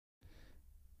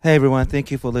Hey everyone,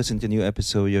 thank you for listening to new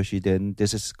episode Yoshi Den.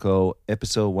 This is called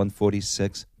episode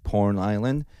 146, Porn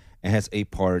Island. It has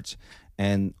 8 parts.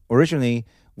 And originally,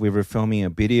 we were filming a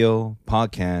video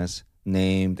podcast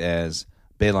named as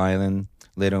Bed Island.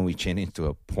 Later on, we changed it to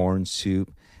a porn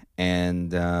soup.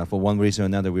 And for one reason or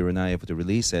another, we were not able to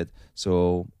release it.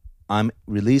 So I'm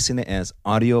releasing it as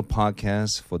audio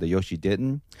podcast for the Yoshi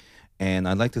Didn't. And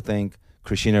I'd like to thank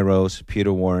Christina Rose,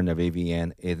 Peter Warren of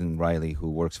AVN, Aidan Riley,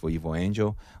 who works for Evil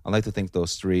Angel. I'd like to thank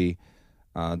those three.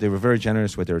 They were very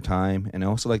generous with their time. And I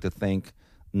also like to thank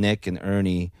Nick and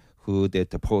Ernie, who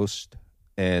did the post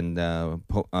and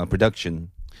production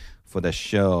for the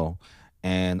show.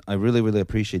 And I really, really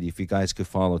appreciate it if you guys could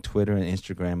follow Twitter and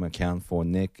Instagram account for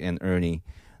Nick and Ernie.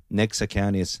 Nick's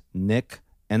account is Nick,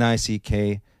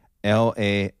 Nick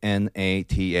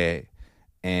Lanata.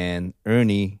 And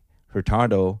Ernie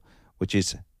Hurtado, which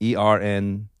is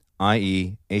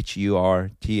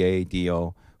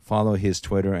ErnieHurtado. Follow his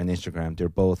Twitter and Instagram. They're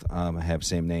both have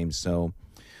same names. So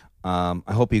I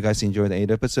hope you guys enjoy the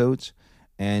 8 episodes.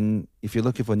 And if you're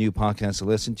looking for new podcasts to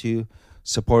listen to,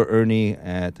 support Ernie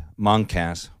at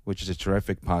Moncast, which is a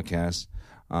terrific podcast.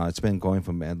 It's been going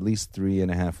for at least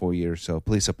 3.5, 4 years. So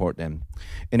please support them.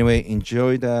 Anyway,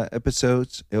 enjoy the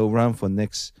episodes. It'll run for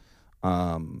next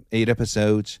 8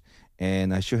 episodes.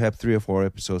 And I should have 3 or 4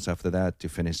 episodes after that to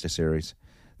finish the series.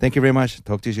 Thank you very much.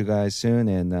 Talk to you guys soon,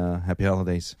 and happy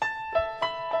holidays.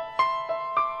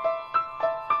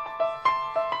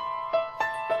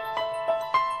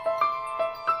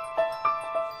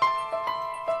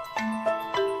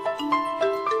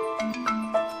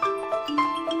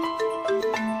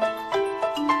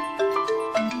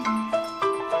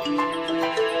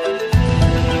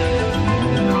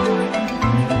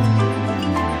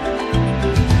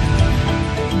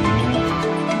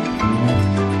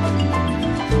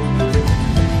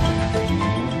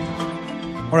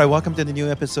 All right, welcome to the new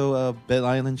episode of Bed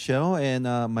Island Show, and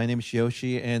my name is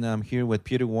Yoshi, and I'm here with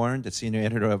Peter Warren, the senior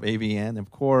editor of AVN, and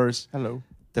of course, hello,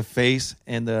 the face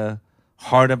and the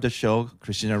heart of the show,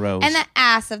 Christina Rose, and the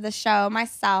ass of the show,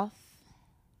 myself.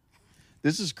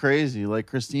 This is crazy. Like,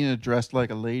 Christina dressed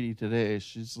like a lady today.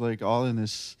 She's like all in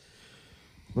this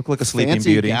look like a Sleeping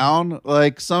fancy Beauty gown.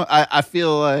 Like I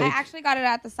feel like I actually got it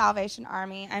at the Salvation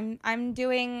Army. I'm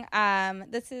doing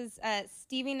this is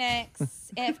Stevie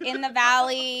Nicks in the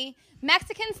Valley,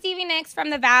 Mexican Stevie Nicks from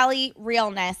the Valley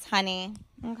realness, honey.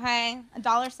 Okay,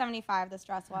 $1.75 this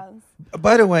dress was.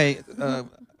 By the way,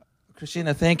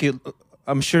 Christina, thank you.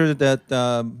 I'm sure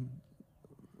that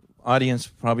audience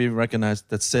probably recognized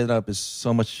that setup is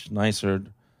so much nicer.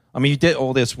 I mean, you did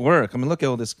all this work. I mean, look at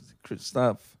all this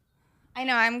stuff. I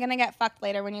know, I'm going to get fucked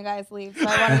later when you guys leave, so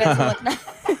I wanted it to look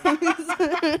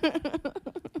nice.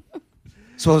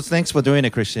 So thanks for doing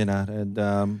it, Christina. And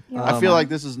I feel like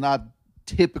this is not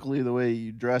typically the way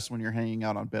you dress when you're hanging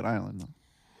out on Bed Island.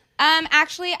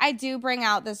 Actually, I do bring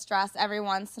out this dress every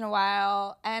once in a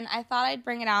while, and I thought I'd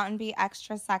bring it out and be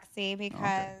extra sexy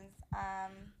because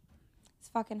it's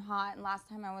fucking hot, and last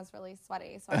time I was really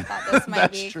sweaty, so I thought this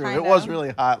might be true. kind It was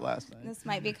really hot last night. This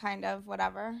might be kind of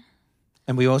whatever.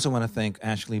 And we also want to thank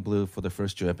Ashley Blue for the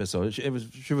first 2 episodes.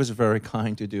 She was very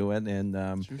kind to do it, and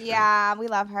yeah, we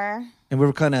love her. And we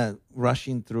were kind of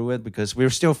rushing through it because we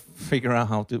were still figuring out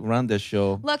how to run this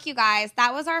show. Look, you guys,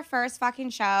 that was our first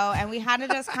fucking show, and we had to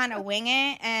just kind of wing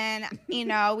it. And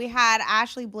we had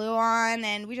Ashley Blue on,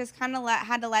 and we just kind of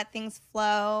had to let things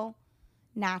flow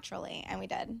naturally, and we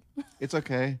did. It's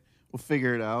okay. We'll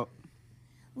figure it out.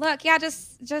 Look, yeah,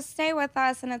 just stay with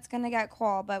us, and it's gonna get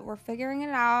cool. But we're figuring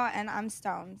it out, and I'm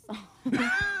stoned. So. I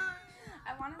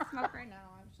want to smoke right now,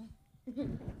 actually.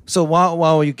 So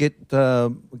while you get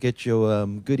your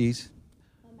goodies,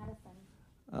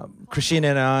 Christina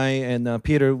and I and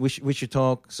Peter, we should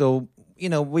talk. So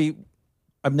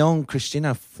I've known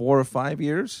Christina 4 or 5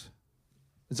 years.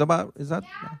 Is that? Yeah, I would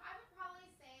probably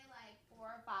say like 4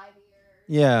 or 5 years.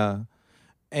 Yeah.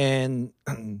 And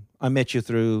I met you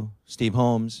through Steve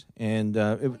Holmes, and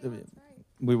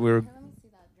we were Okay, let me see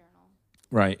that journal.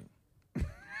 right.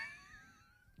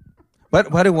 But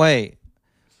by the way,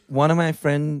 one of my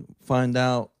friends found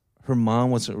out her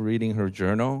mom was reading her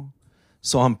journal,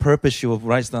 so on purpose she would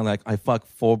write down like, "I fucked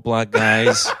 4 black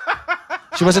guys."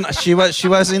 She was in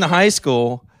high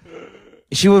school.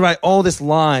 She would write all these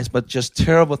lies, but just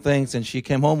terrible things. And she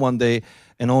came home one day,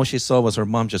 and all she saw was her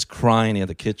mom just crying in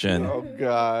the kitchen. Oh,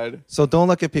 God. So don't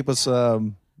look at people's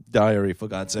diary, for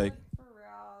God's sake. For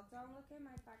real, don't look at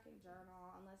my fucking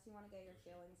journal unless you want to get your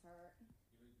feelings hurt.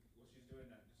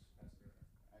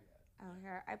 Oh,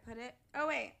 here, I put it. Oh,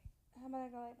 wait. How about I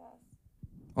go like this?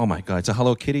 Oh my God, it's a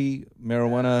Hello Kitty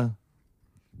marijuana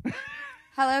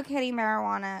Hello Kitty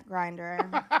marijuana grinder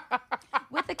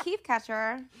with a keef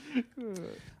catcher.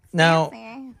 Now,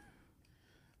 Fancy.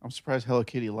 I'm surprised Hello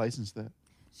Kitty licensed that.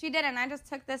 She didn't. I just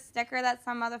took this sticker that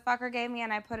some motherfucker gave me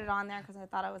and I put it on there because I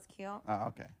thought it was cute. Oh,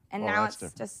 okay. And Well, now that's it's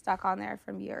different. just stuck on there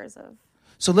from years of.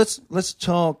 so let's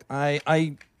talk. I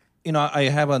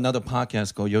have another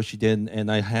podcast called Yoshi Did,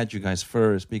 and I had you guys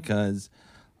first because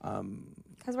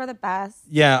Because we're the best.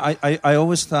 yeah, I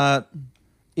always thought,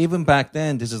 even back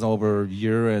then, this is over about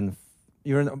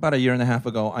a year and a half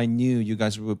ago, I knew you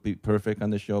guys would be perfect on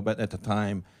the show, but at the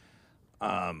time,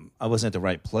 I wasn't at the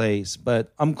right place.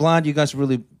 But I'm glad you guys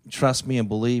really trust me and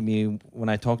believe me when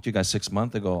I talked to you guys 6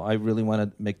 months ago. I really want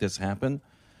to make this happen.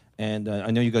 And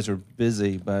I know you guys are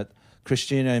busy, but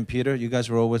Christina and Peter, you guys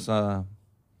were always on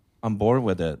board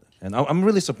with it. And I'm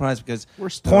really surprised because We're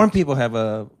stoked. porn people have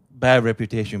a bad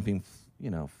reputation being,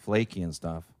 flaky and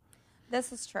stuff.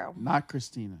 This is true. Not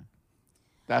Christina.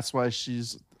 That's why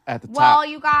she's at the Well, top.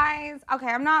 you guys, okay,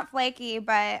 I'm not flaky,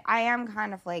 but I am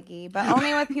kind of flaky, but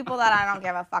only with people that I don't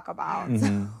give a fuck about.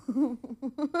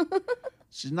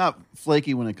 She's not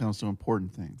flaky when it comes to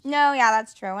important things. No, yeah,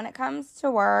 that's true. When it comes to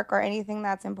work or anything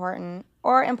that's important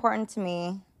or important to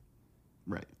me,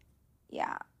 Right.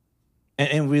 yeah.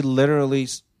 And we literally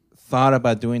thought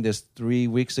about doing this 3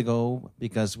 weeks ago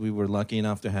because we were lucky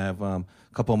enough to have a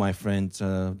couple of my friends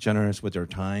generous with their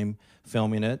time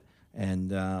filming it.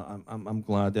 And I'm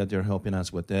glad that they're helping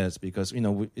us with this because,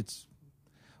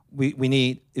 we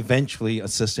need eventually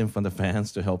assistance from the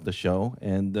fans to help the show.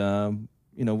 And,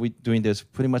 we're doing this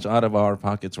pretty much out of our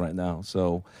pockets right now.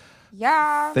 So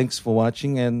Yeah. thanks for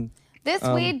watching. And This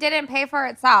weed didn't pay for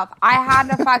itself. I had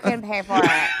to fucking pay for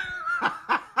it.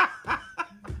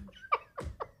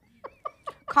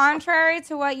 Contrary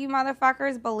to what you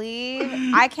motherfuckers believe,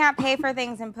 I can't pay for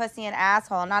things in pussy and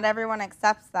asshole. Not everyone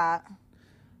accepts that.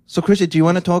 so, Chrissy, do you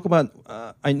want to talk about,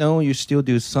 I know you still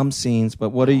do some scenes, but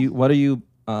what are you,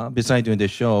 besides doing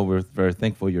this show, we're very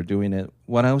thankful you're doing it.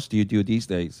 What else do you do these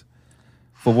days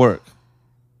for work?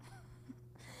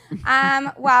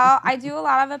 Well, I do a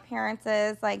lot of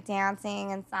appearances, like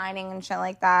dancing and signing and shit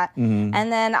like that. Mm-hmm.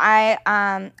 And then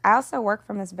I also work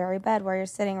from this very bed where you're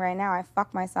sitting right now. I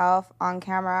fuck myself on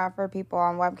camera for people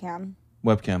on webcam.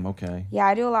 Webcam, okay. Yeah,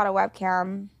 I do a lot of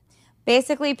webcam.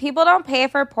 Basically, people don't pay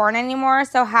for porn anymore,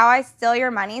 so how I steal your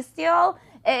money steal,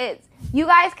 it's you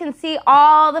guys can see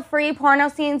all the free porno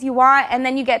scenes you want, and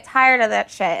then you get tired of that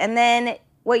shit. And then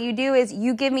what you do is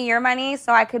you give me your money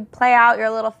so I could play out your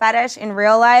little fetish in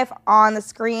real life on the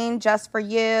screen just for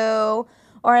you,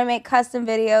 or I make custom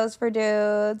videos for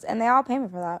dudes, and they all pay me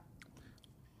for that.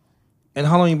 And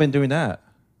how long you been doing that?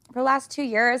 For the last 2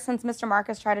 years, since Mr.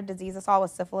 Marcus tried to disease us all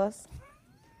with syphilis.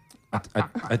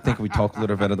 I think we talked a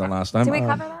little better than last time. Did we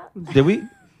cover that? Did we?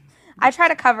 I try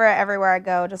to cover it everywhere I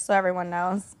go, just so everyone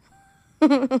knows.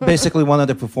 Basically, one of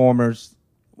the performers,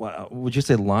 would you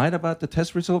say, lied about the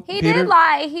test result? He Peter? did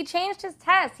lie. He changed his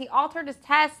test. He altered his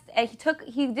test. And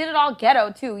he did it all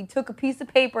ghetto, too. He took a piece of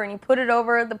paper and he put it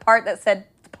over the part that said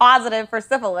positive for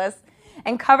syphilis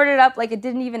and covered it up like it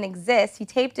didn't even exist. He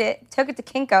taped it, took it to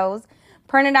Kinko's,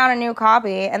 printed out a new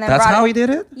copy, and then That's brought how it. he did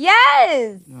it?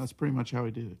 Yes! Yeah, that's pretty much how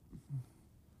he did it.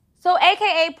 So,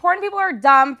 AKA, porn people are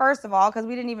dumb, first of all, because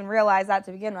we didn't even realize that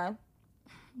to begin with.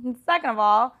 And second of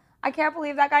all, I can't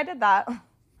believe that guy did that.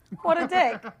 What a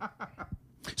dick.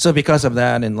 So because of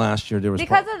that, and last year there was...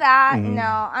 Because of that, no,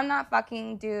 I'm not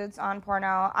fucking dudes on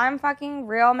porno. I'm fucking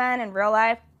real men in real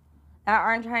life that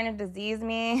aren't trying to disease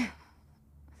me.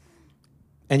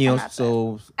 And you and that's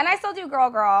also... And I still do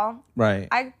girl. Right.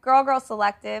 I girl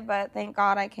selective, but thank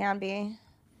God I can be.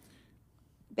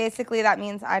 Basically, that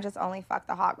means I just only fuck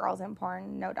the hot girls in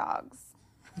porn, no dogs.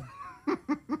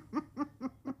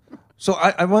 So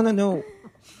I want to know,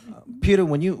 Peter,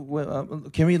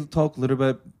 can we talk a little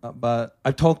bit about,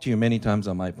 I've talked to you many times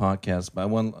on my podcast, but I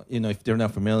want, if they're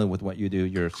not familiar with what you do,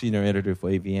 you're a senior editor for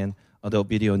AVN, Adult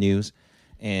Video News,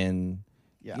 and,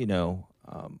 Yeah.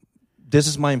 this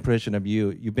is my impression of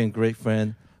you. You've been a great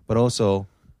friend, but also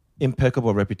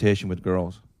impeccable reputation with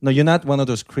girls. No, you're not one of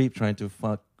those creeps trying to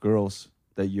fuck girls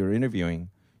that you're interviewing.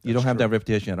 You don't have that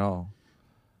reputation at all.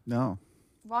 No.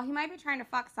 Well, he might be trying to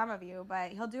fuck some of you,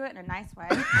 but he'll do it in a nice way.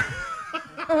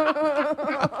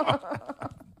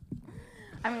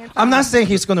 I mean, I'm not saying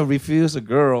he's going to refuse a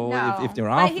girl no. if they're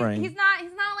But offering. He's not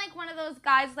like one of those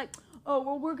guys like, oh,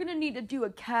 well, we're going to need to do a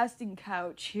casting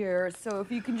couch here, so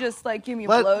if you can just, like, give me a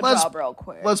blowjob real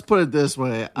quick. Let's put it this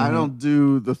way. I don't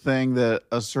do the thing that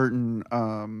a certain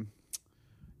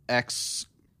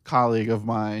ex-colleague of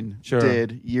mine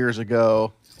did years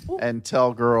ago and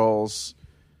tell girls,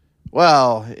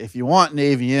 well, if you want an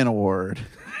AVN award,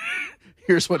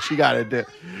 here's what you got to do.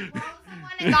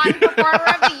 And gotten Performer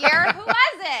of the Year. Who was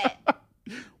it?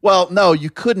 Well, no, you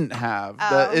couldn't have.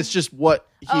 It's just what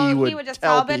he would just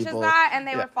tell bitches people. that, and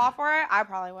they would fall for it. I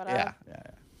probably would have. Yeah.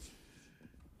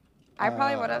 I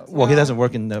probably would have. Well, he doesn't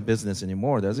work in the business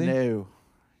anymore, does he? No,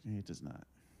 he does not.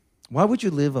 Why would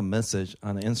you leave a message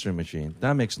on an answering machine?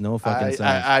 That makes no fucking sense.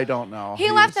 I don't know. He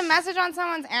left a message on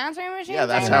someone's answering machine. Yeah,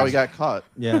 that's how he got caught.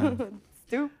 Yeah.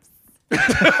 Stoops.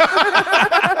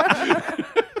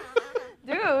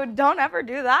 Dude, don't ever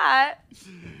do that.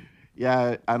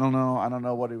 Yeah, I don't know. I don't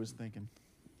know what he was thinking.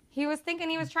 He was thinking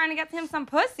he was trying to get him some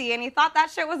pussy, and he thought that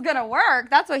shit was gonna work.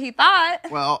 That's what he thought.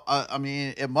 Well, I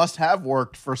mean, it must have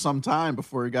worked for some time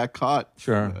before he got caught.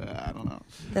 Sure. I don't know.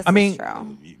 This I mean, is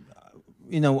true.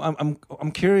 You know,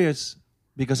 I'm curious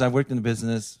because I worked in the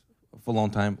business for a long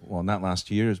time. Well, not last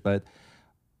years, but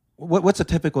what's a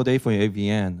typical day for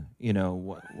AVN? You know,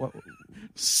 what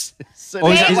James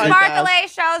Barclay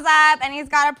shows up and he's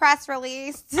got a press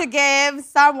release to give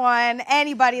someone,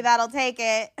 anybody that'll take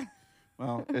it.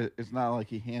 Well, it's not like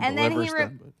he hand And then delivers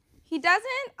them. But he doesn't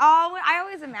always. I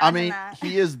always imagine that.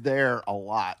 he is there a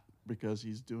lot because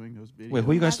he's doing those videos. Wait,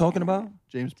 who are you guys talking about?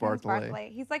 James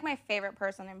Barclay. He's like my favorite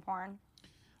person in porn.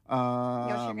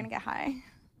 Yoshi, you're gonna get high.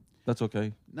 That's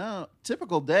okay. No,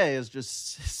 typical day is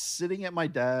just sitting at my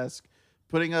desk,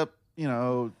 putting up,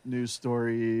 news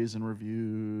stories and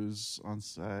reviews on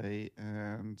site,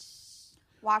 and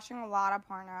Watching a lot of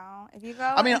porno. If you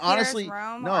go honestly, in his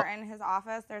room no. or in his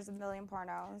office, there's a million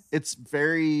pornos. It's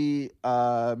very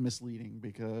misleading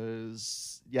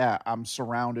because, I'm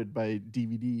surrounded by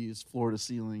DVDs floor to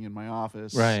ceiling in my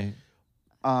office. Right.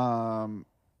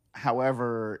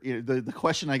 However, the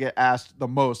question I get asked the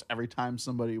most every time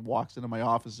somebody walks into my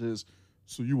office is,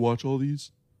 "So you watch all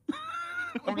these?"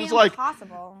 I'm just like,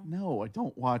 impossible. "No, I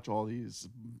don't watch all these,"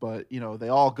 but they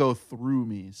all go through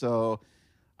me. So,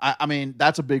 I mean,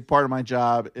 that's a big part of my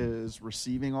job is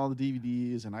receiving all the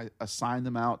DVDs, and I assign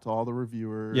them out to all the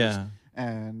reviewers. Yeah,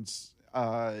 and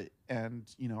I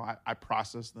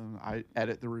process them. I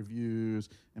edit the reviews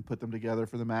and put them together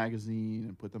for the magazine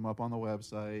and put them up on the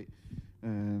website.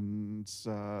 And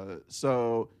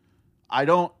so I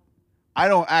don't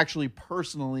actually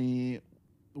personally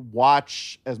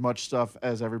watch as much stuff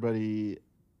as everybody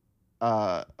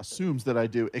assumes that I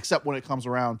do, except when it comes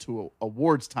around to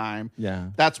awards time. Yeah,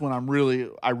 that's when I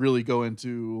really go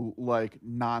into like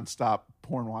nonstop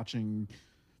porn watching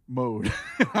mode.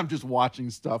 I'm just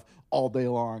watching stuff all day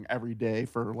long, every day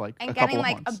for like and a getting couple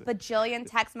like of months. a bajillion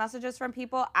text messages from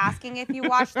people asking if you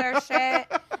watch their shit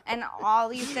and all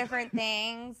these different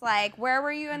things. Like, where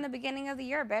were you in the beginning of the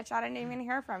year, bitch? I didn't even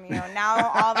hear from you. Now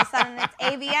all of a sudden it's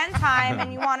AVN time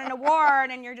and you want an award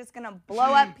and you're just gonna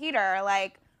blow up Peter.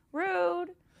 Like, rude.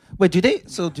 Wait, do they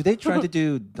try to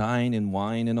do dine and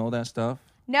wine and all that stuff?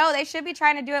 No, they should be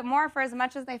trying to do it more for as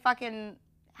much as they fucking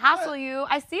hassle you.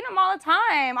 I see them all the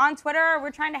time on Twitter.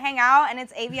 We're trying to hang out and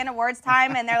it's AVN Awards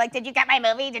time and they're like, "Did you get my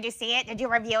movie? Did you see it? Did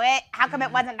you review it? How come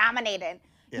it wasn't nominated?"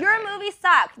 Your movie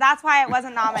sucked. That's why it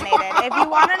wasn't nominated. If you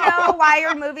want to know why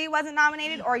your movie wasn't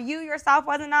nominated or you yourself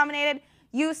wasn't nominated,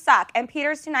 you suck. And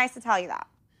Peter's too nice to tell you that.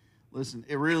 Listen,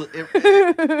 it really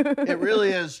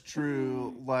is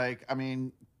true. Like, I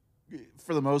mean,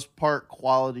 for the most part,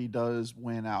 quality does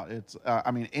win out. It's,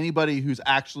 anybody who's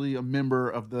actually a member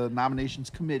of the nominations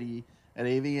committee at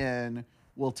AVN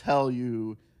will tell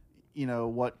you,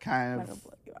 what kind of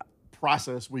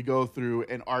process we go through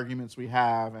and arguments we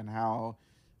have and how,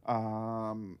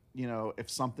 if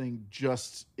something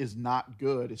just is not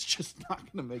good, it's just not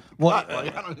going to make the cut.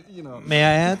 Like, May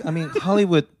I add? I mean,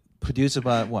 Hollywood produce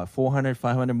about 400,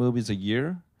 500 movies a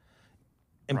year.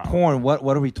 In porn, what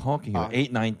are we talking about?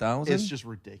 8,000-9,000? It's just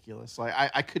ridiculous. Like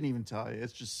I couldn't even tell you.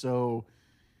 It's just so.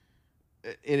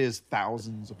 It is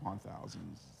thousands upon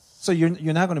thousands. So you're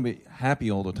not going to be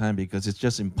happy all the time because it's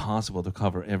just impossible to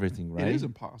cover everything, right? It is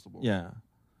impossible. Yeah,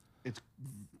 it's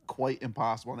quite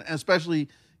impossible, and especially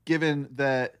given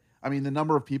that the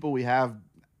number of people we have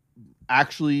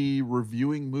actually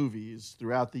reviewing movies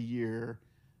throughout the year,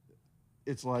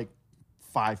 it's like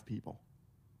 5 people.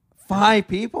 5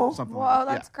 people? Something Whoa, like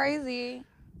that. that's crazy.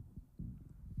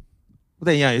 Well,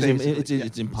 then,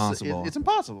 it's impossible. It's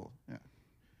impossible. Yeah.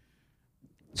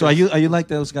 So are you like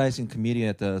those guys in comedian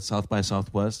at the South by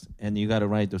Southwest, and you got to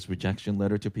write those rejection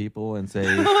letter to people and say,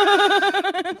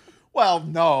 Well,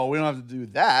 no, we don't have to do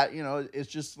that. It's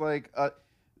just like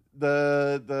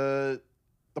the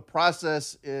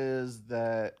process is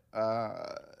that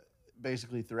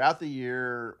basically throughout the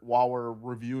year while we're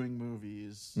reviewing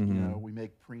movies, we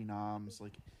make pre-noms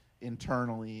like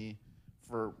internally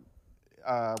for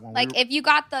when Like if you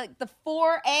got the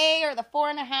 4A or the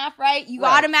 4.5, right? You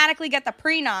Right. automatically get the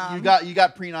prenom. you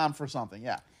got prenom for something,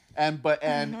 yeah. And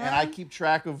I keep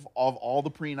track of all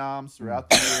the prenoms throughout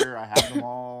the year. I have them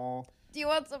all Do you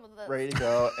want some of this? ready to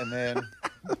go, and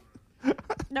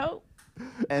Nope.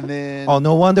 then Oh,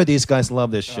 no wonder these guys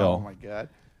love this oh show. my god,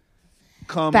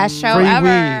 come Best show Free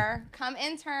ever. Come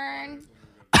intern.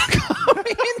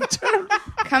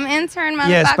 Come intern, motherfuckers.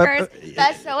 Yes, but,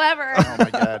 Best show ever. Oh my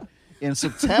god! In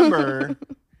September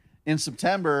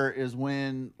is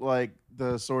when like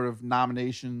the sort of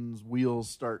nominations wheels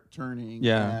start turning.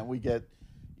 Yeah. and we get,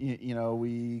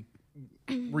 we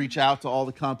reach out to all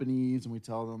the companies and we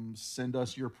tell them send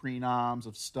us your prenoms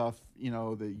of stuff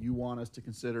that you want us to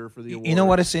consider for the award. You know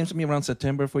what it seems to me around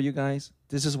September for you guys?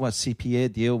 This is what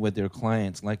CPA deal with their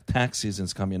clients. Like tax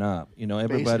season's coming up.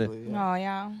 Everybody. Basically, yeah. Oh,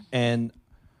 yeah. And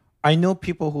I know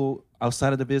people who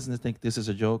outside of the business think this is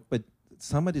a joke, but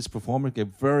some of these performers get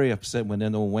very upset when they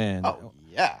don't win. Oh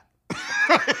yeah.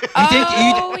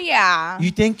 Yeah.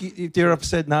 You think if they're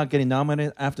upset not getting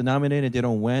nominated, after nominated, they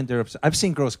don't win, they're upset. I've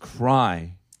seen girls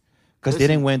cry because they Listen.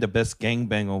 didn't win the best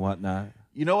gangbang or whatnot.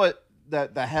 You know what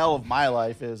the hell of my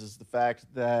life is the fact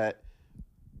that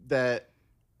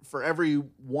for every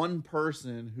one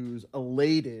person who's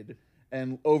elated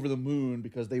and over the moon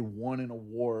because they won an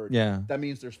award, Yeah. that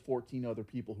means there's 14 other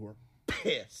people who are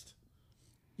pissed.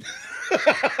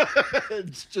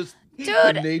 It's just Dude,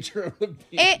 the nature of the beast.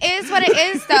 It is what it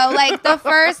is, though. Like, the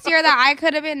first year that I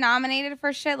could have been nominated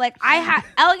for shit, like,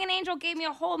 Elegant Angel gave me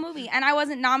a whole movie, and I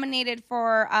wasn't nominated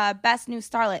for Best New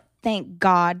Starlet. Thank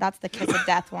God. That's the Kiss of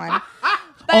Death one.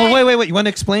 But Oh, wait. You want to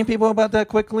explain people about that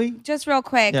quickly? just real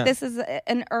quick, Yeah. this is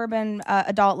an urban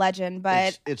adult legend,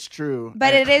 but It's true.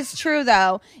 but it is true,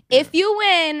 though. If you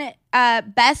win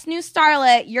Best New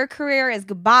Starlet, your career is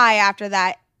goodbye after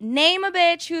that. Name a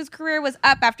bitch whose career was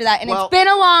up after that, and Well, it's been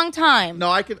a long time. No,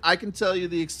 I can tell you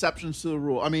the exceptions to the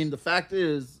rule. I mean, the fact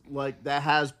is, like, that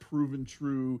has proven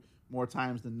true more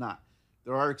times than not.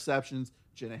 There are exceptions.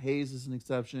 Jenna Hayes is an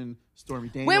exception. Stormy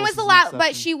Daniels. When was is the an last? But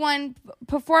exception. she won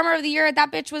Performer of the Year.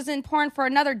 That bitch was in porn for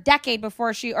another decade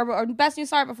before she, or Best New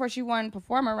Star before she won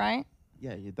Performer, right?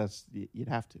 Yeah, you'd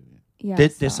have to. Yeah. Yeah.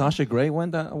 Did Sasha Grey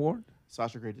win that award?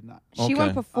 Sasha Grey did not. She won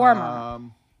Okay. Performer.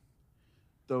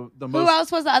 The Who most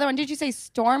else was the other one? Did you say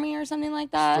Stormy or something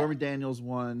like that? Stormy Daniels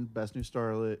won Best New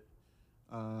Starlet.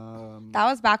 That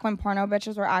was back when porno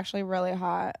bitches were actually really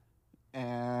hot.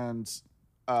 And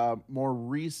more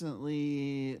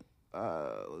recently,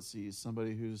 let's see,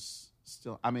 somebody who's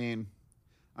still. I mean,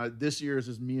 this year's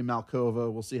is Mia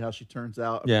Malkova. We'll see how she turns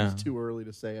out. I mean, Yeah. it's too early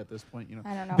to say at this point.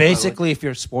 I don't know. Basically, if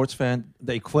you're a sports fan,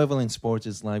 the equivalent in sports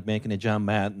is like making a John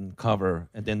Madden cover,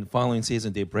 and then the following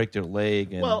season they break their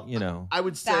leg, and Well, you know, I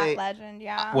would that say. legend,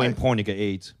 yeah. well, in porn you get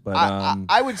AIDS. But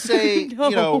I would say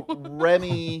No.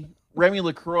 Remy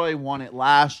LaCroix won it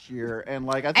last year, and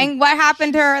like I think And what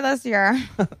happened to her this year?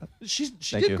 she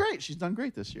Thank did you. great. She's done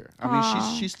great this year. I Aw.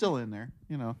 mean, she's still in there.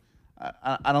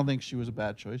 I don't think she was a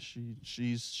bad choice.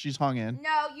 She's hung in.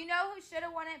 No, you know who should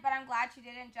have won it, but I'm glad she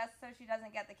didn't, just so she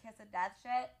doesn't get the kiss of death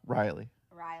shit. Riley.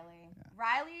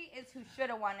 Riley is who should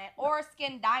have won it, or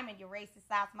Skin Diamond, you racist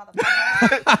ass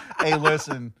motherfucker. Hey,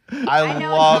 listen, I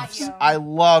know it's not you. I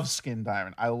love Skin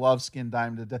Diamond. I love Skin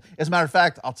Diamond to death. As a matter of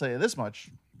fact, I'll tell you this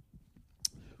much.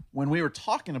 When we were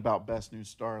talking about Best New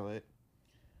Starlet,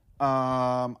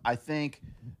 I think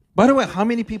by the way, how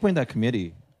many people in that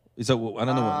committee? Is that I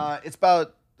don't know. it's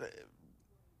about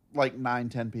like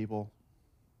 9-10 people.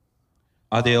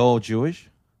 Are they all Jewish?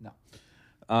 No.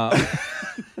 Uh,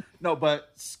 No, but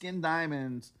Skin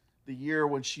Diamond, the year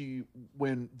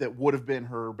when that would have been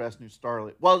her Best New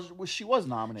Starlet. Well, she was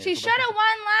nominated. She for should Best have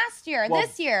won last year. Well,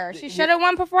 This year, she yeah. should have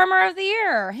won Performer of the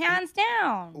Year, hands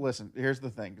down. Listen, here's the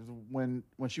thing: when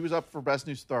she was up for Best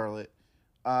New Starlet,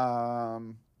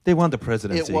 they won the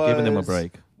presidency, giving them a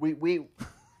break.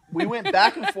 We went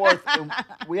back and forth. And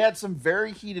we had some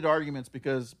very heated arguments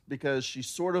because she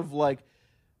sort of like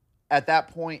at that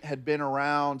point had been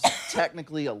around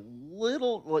technically a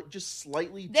little, like just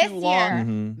slightly This too long. year.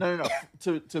 Mhm.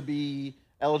 No, to be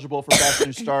eligible for Best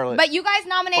New Starlet. But you guys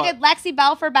nominated Lexi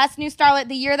Bell for Best New Starlet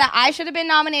the year that I should have been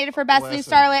nominated for Best New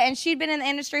Listen. Starlet, and she'd been in the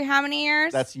industry how many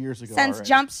years? That's years ago. Since already.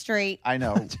 Jump Street. I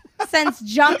know. Since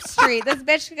Jump Street. This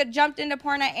bitch got jumped into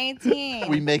porn at 18.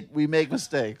 we make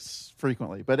mistakes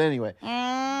frequently, but anyway.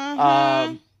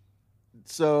 Mhm.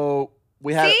 So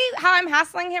we had. See how I'm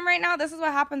hassling him right now? This is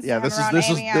what happens Yeah, to him this is around this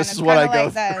is Avian. this It's is what I kinda go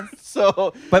like through. this.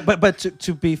 So But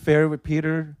to be fair with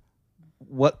Peter,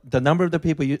 what the number of the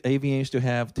people AVN used to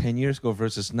have 10 years ago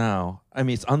versus now, I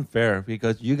mean, it's unfair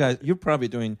because you're probably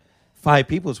doing 5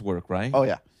 people's work, right? oh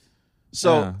yeah.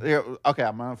 So okay,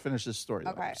 I'm gonna finish this story.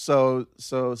 Though. Okay.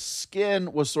 So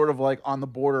Skin was sort of like on the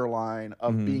borderline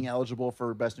of being eligible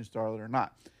for Best New Starlet or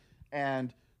not,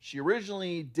 and she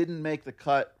originally didn't make the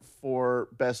cut for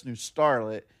Best New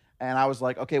Starlet. And I was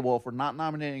like, okay, well, if we're not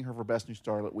nominating her for Best New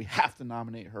Starlet, we have to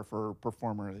nominate her for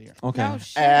Performer of the Year. Okay. No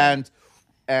shit.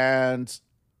 And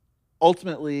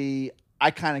ultimately,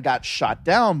 I kind of got shot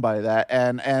down by that.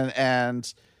 And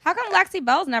How come Lexi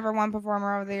Bell's never won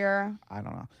Performer of the Year? I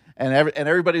don't know. And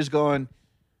everybody's going,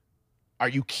 are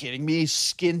you kidding me?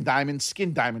 Skin Diamond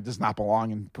does not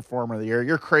belong in Performer of the Year.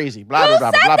 You're crazy. Blah, Who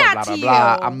blah, blah, said blah, that blah, blah, to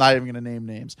blah. you? I'm not even going to name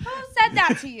names. Who said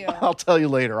that to you? I'll tell you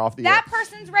later off the That air.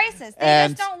 person's racist. They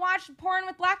And- just don't watch porn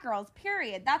with black girls,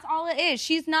 period. That's all it is.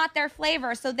 She's not their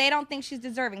flavor, so they don't think she's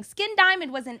deserving. Skin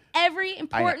Diamond was in every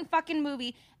important fucking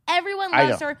movie. Everyone I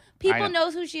loves know. her. People I know.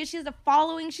 knows who she is. She has a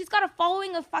following. She's got a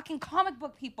following of fucking comic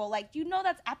book people. Like, do you know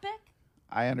that's epic?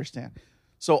 I understand.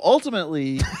 So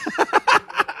ultimately,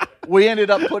 we ended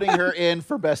up putting her in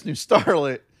for Best New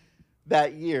Starlet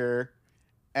that year,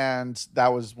 and that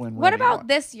was when. What Remy about won.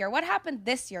 this year? What happened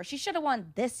this year? She should have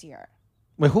won this year.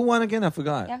 Wait, who won again? I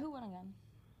forgot. Yeah, who won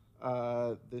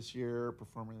again? This year,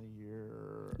 Performer of the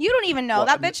Year. You don't even know. Well,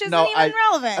 That bitch isn't no, even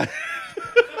relevant.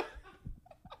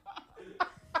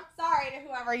 Sorry to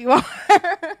whoever you are.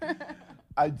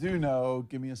 I do know.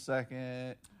 Give me a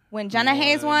second. When Jenna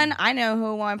Hayes won, I know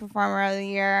who won Performer of the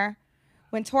Year.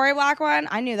 When Tori Black won,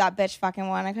 I knew that bitch fucking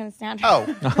won. I couldn't stand her.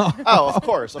 Of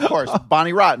course.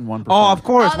 Bonnie Rotten won. Oh, of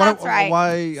course. Oh, that's right.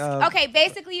 Why? Okay,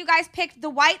 basically, you guys picked the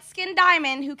white Skin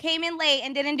Diamond who came in late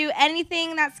and didn't do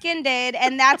anything that Skin did,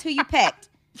 and that's who you picked.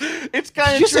 It's kind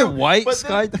of Did you true. say white but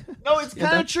Sky? No, it's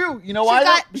kind of true. You know She's why?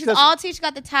 got, though? she's all T. She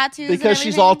got the tattoos. Because and she's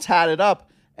everything. all tatted up,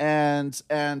 and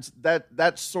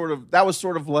that was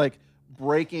sort of like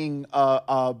breaking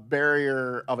a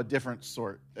barrier of a different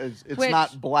sort. It's Which-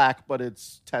 not black, but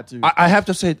it's tattooed. I have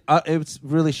to say, it's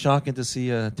really shocking to see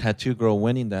a tattoo girl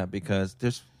winning that because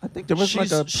I think there was like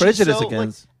a She's prejudice so,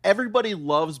 against. Like, everybody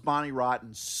loves Bonnie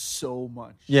Rotten so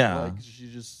much. Yeah. Like,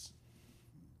 she just.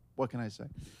 What can I say?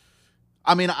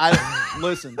 I mean,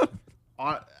 listen.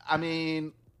 I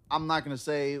mean, I'm not going to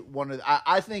say one of.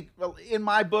 I think, well, in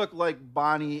my book, like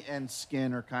Bonnie and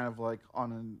Skin are kind of like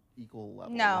on an equal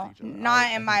level. No, with each other.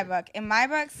 not in my book. In my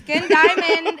book, Skin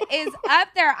Diamond is up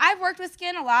there. I've worked with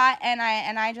Skin a lot, and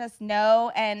I just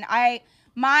know. And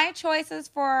my choices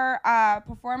for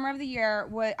Performer of the Year,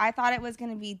 I thought it was going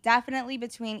to be definitely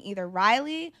between either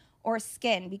Riley or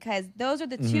Skin because those are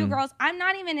the two girls. I'm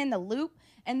not even in the loop.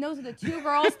 And those are the two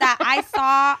girls that I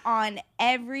saw on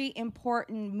every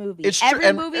important movie. It's true. Every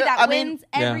And, movie I that mean- wins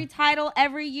every title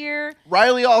every year.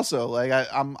 Riley also. Like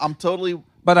I'm totally.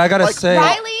 But I gotta Like, say,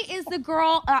 Riley is the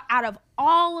girl out of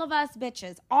all of us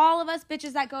bitches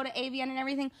that go to AVN and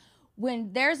everything.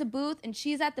 When there's a booth and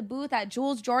she's at the booth at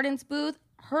Jules Jordan's booth,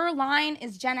 her line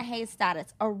is Jenna Hayes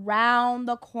status around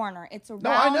the corner. It's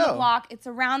around the block. It's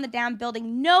around the damn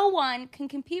building. No one can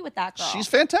compete with that girl. She's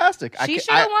fantastic. She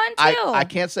should have won, too. I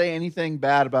can't say anything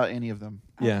bad about any of them.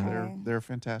 Yeah. Okay. They're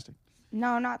fantastic.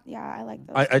 No, not yeah. I like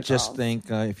those. I two just girls. think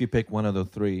if you pick one of the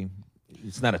three,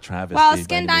 it's not a travesty. Well, by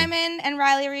Skin any means. Diamond and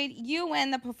Riley Reid, you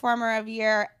win the Performer of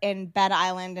Year in Bed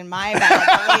Island in my bed,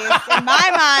 at least in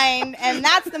my mind, and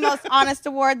that's the most honest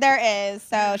award there is.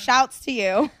 So, shouts to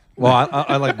you. Well,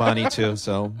 I like Bonnie too.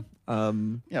 So,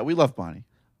 Yeah, we love Bonnie.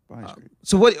 Bonnie's great.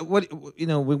 so what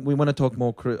we want to talk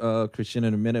more Christian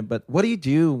in a minute, but what do you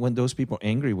do when those people are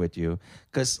angry with you?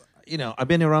 Because I've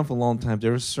been around for a long time.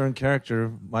 There's a certain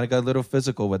character might have got a little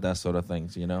physical with that sort of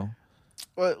things.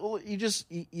 Well,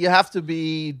 you have to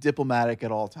be diplomatic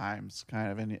at all times,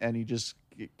 kind of, and you just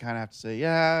kind of have to say,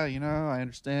 yeah, I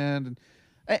understand,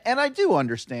 and I do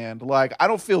understand. Like, I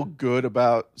don't feel good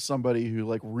about somebody who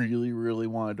like really, really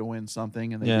wanted to win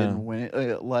something and they didn't win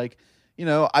it.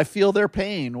 I feel their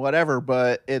pain, whatever.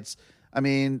 But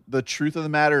the truth of the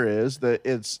matter is that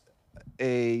it's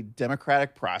a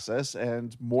democratic process,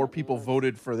 and more people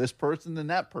voted for this person than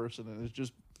that person, and it's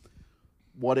just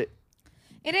what it.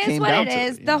 It is came what down it to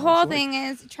is. it, The so, whole like- thing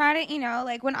is try to,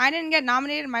 like when I didn't get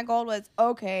nominated, my goal was,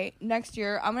 okay, next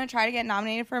year I'm going to try to get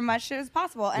nominated for as much shit as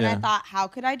possible. And I Yeah. thought, how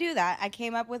could I do that? I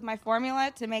came up with my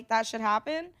formula to make that shit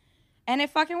happen, and it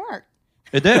fucking worked.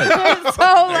 It did. So,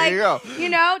 like, you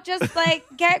go. just like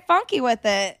get funky with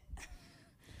it. Be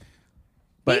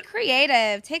But-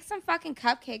 creative. Take some fucking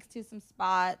cupcakes to some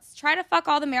spots. Try to fuck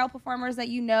all the male performers that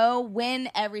win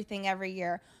everything every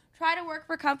year. Try to work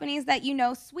for companies that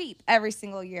sweep every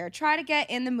single year. Try to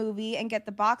get in the movie and get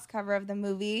the box cover of the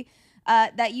movie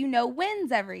that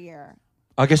wins every year.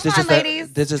 I guess Come on,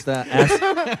 ladies. this is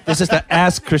the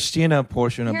Ask Christina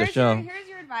portion of the show. Here's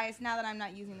your advice now that I'm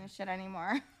not using this shit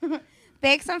anymore.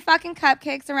 Bake some fucking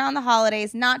cupcakes around the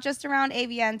holidays, not just around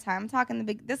AVN time. I'm talking the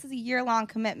big. This is a year-long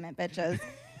commitment, bitches.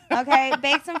 Okay,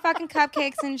 bake some fucking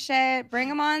cupcakes and shit. Bring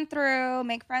them on through.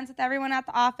 Make friends with everyone at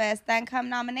the office. Then come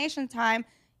nomination time.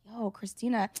 Yo,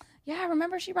 Christina. Yeah,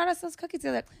 remember she brought us those cookies the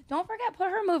other. Don't forget, put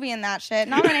her movie in that shit.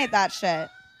 Nominate that shit.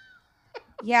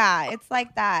 Yeah, it's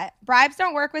like that. Bribes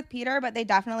don't work with Peter, but they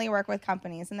definitely work with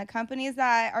companies. And the companies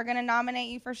that are going to nominate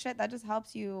you for shit, that just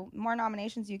helps you. The more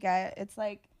nominations you get, it's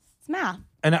like, it's math.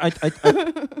 And I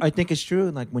think it's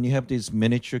true. Like when you have these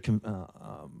miniature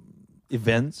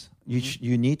events,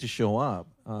 you need to show up.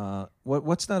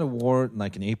 What's that award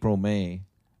like in April, May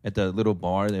at the little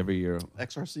bar every year?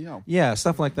 XRCO. Yeah,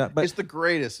 stuff like that. But It's the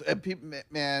greatest. And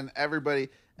man, everybody.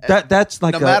 that's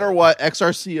like no matter what,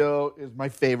 XRCO is my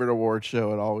favorite award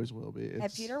show. It always will be.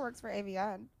 And Peter works for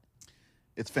AVN.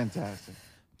 It's fantastic.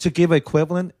 To give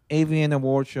equivalent, AVN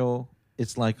award show,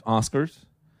 it's like Oscars.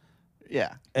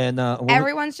 Yeah. And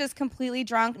Everyone's just completely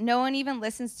drunk. No one even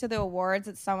listens to the awards.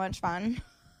 It's so much fun.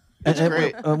 It's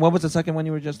great. What was the second one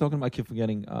you were just talking about? I keep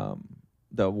forgetting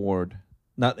the award.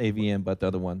 Not AVN, but the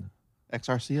other one.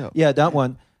 XRCO. Yeah, that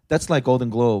one. That's like Golden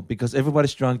Globe because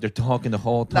everybody's drunk. They're talking the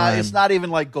whole time. Nah, it's not even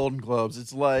like Golden Globes.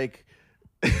 It's like...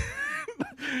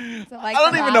 So, like, I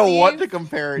don't even know what Razzies? to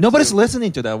compare it Nobody's to.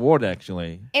 listening to that award,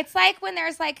 actually. It's like when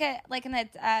there's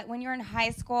when you're in high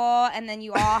school and then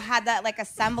you all had that like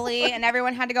assembly and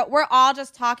everyone had to go. We're all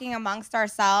just talking amongst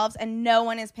ourselves and no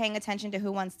one is paying attention to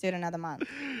who won Student of the Month.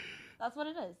 That's what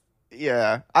it is.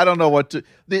 Yeah, I don't know what to...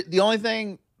 The only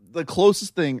thing, the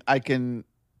closest thing I can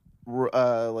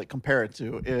like compare it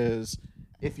to is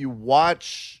if you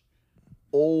watch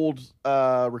old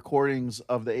recordings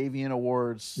of the AVN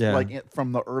Awards, like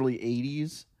from the early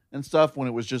 80s and stuff, when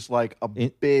it was just like a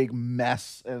big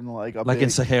mess and like a in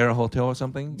Sahara Hotel or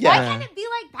something. Yeah. Why can't it be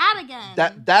like that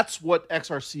again? That's what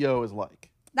XRCO is like.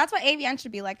 That's what AVN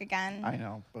should be like again. I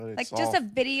know, but it's like all, just a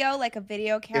video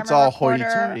camera it's all recorder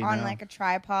hoity-toity on now. like a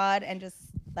tripod and just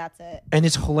that's it. And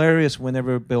it's hilarious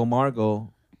whenever Bill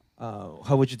Margot,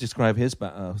 how would you describe his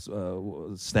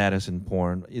status in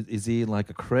porn? Is he like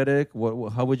a critic?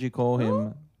 How would you call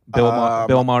him?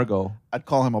 Bill Margot. I'd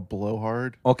call him a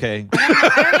blowhard. Okay.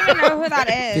 I don't even know who that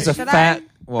is. He's a Should fat, I?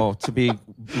 well, to be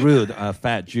rude, a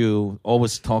fat Jew,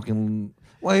 always talking.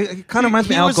 Well, it kind of reminds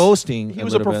me of Al was- Goldstein. He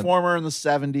was a little bit. performer in the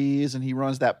 70s, and he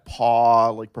runs that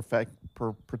PAW, like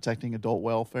protecting adult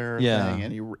welfare Yeah. thing,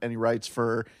 and he writes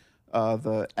for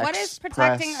the What is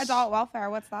protecting adult welfare?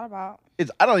 What's that about?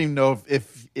 I don't even know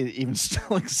if it even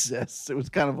still exists. It was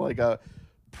kind of like a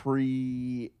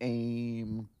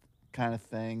pre-AIM kind of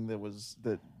thing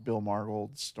that Bill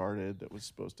Margold started. That was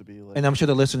supposed to be like And I'm sure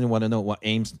the listeners want to know what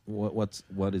aims.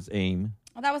 What is AIM?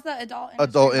 Well, that was the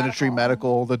adult industry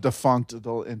medical, the defunct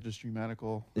adult industry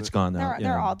medical. It's gone now.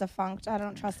 They're all defunct. I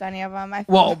don't trust any of them.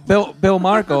 Well, Bill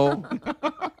Margot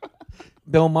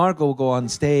will go on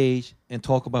stage and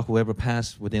talk about whoever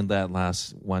passed within that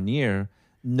last 1 year.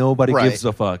 Nobody Right. gives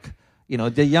a fuck. You know,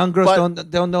 the young girls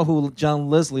don't know who John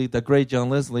Leslie, the great John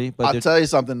Leslie. But I'll tell you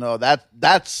something though.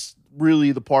 That's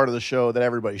really the part of the show that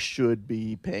everybody should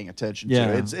be paying attention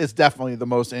Yeah. to. It's definitely the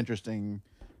most interesting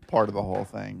part of the whole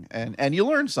thing, and you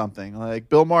learn something. Like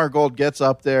Bill Margold gets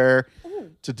up there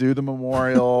to do the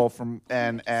memorial from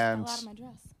and Fell out of my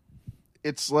dress.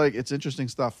 it's interesting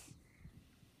stuff.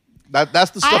 That's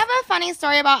the I stuff. have a funny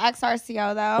story about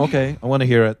XRCO though. okay, I want to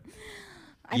hear it.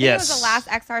 I think it was the last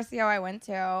XRCO I went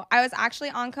to. I was actually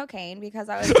on cocaine because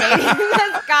I was dating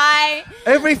this guy.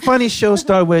 Every funny show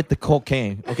starts with the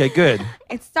cocaine. Okay, good.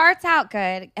 It starts out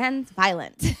good, ends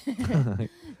violent.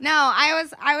 No, I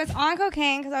was on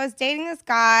cocaine because I was dating this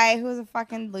guy who was a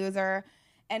fucking loser,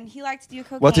 and he liked to do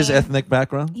cocaine. What's his ethnic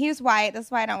background? He was white. That's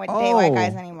why I don't date white Oh.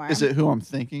 guys anymore. Is it who I'm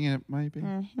thinking it might be?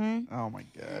 Mm-hmm. Oh my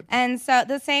god! And so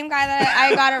the same guy that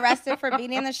I got arrested for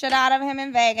beating the shit out of him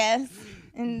in Vegas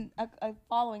in a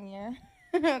following year,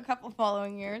 a couple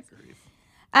following years.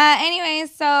 Anyway,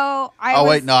 so I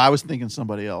I was thinking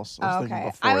somebody else. I was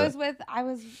thinking before I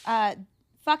was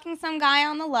fucking some guy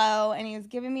on the low, and he was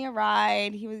giving me a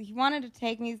ride. He wanted to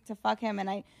take me to fuck him, and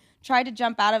I tried to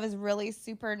jump out of his really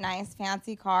super nice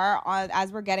fancy car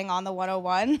as we're getting on the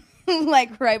 101,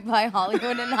 like right by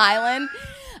Hollywood and Highland.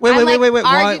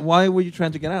 Wait. Why were you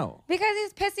trying to get out? Because he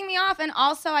was pissing me off, and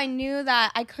also I knew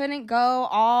that I couldn't go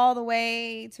all the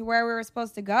way to where we were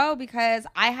supposed to go because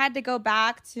I had to go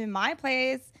back to my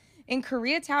place in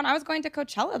Koreatown. I was going to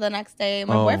Coachella the next day.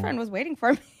 My boyfriend was waiting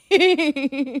for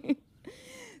me.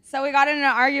 So we got in an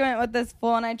argument with this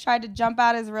fool, and I tried to jump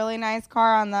out his really nice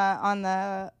car on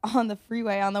the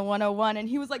freeway on the 101, and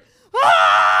he was like,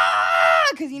 "Ah!"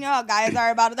 because you know how guys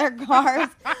are about their cars.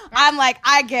 I'm like,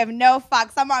 I give no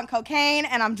fucks. I'm on cocaine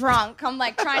and I'm drunk. I'm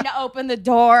like trying to open the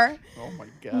door. Oh my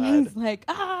And he's god. like,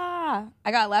 I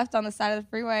got left on the side of the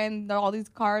freeway and all these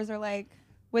cars are like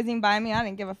whizzing by me. I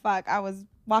didn't give a fuck. I was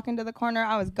walking to the corner.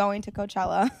 I was going to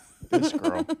Coachella. This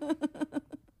girl.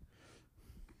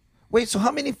 Wait, so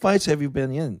how many fights have you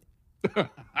been in?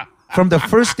 From the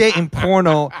first day in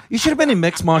porno, you should have been in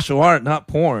mixed martial art, not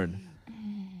porn.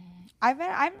 I've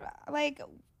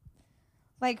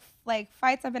like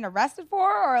fights I've been arrested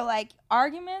for, or like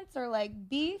arguments, or like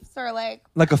beefs, or like.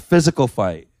 Like a physical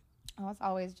fight. Oh, it's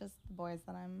always just the boys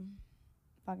that I'm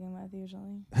fucking with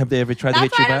usually. Have they ever tried to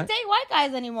That's hit why you I back? don't date white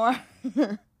guys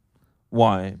anymore.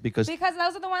 Why? Because Because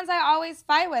those are the ones I always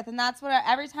fight with, and that's what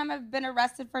every time I've been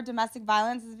arrested for domestic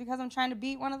violence is because I'm trying to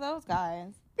beat one of those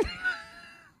guys.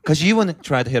 you wouldn't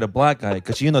try to hit a black guy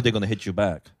because you know they're going to hit you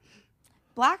back.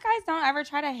 Black guys don't ever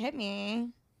try to hit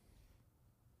me.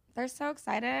 They're so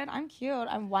excited. I'm cute.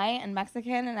 I'm white and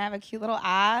Mexican, and I have a cute little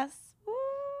ass. Woo.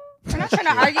 They're not trying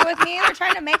to argue with me. They're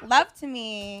trying to make love to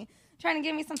me. Trying to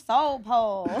give me some soul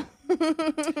pole.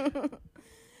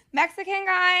 Mexican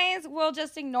guys will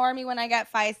just ignore me when I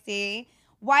get feisty.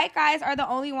 White guys are the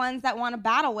only ones that want to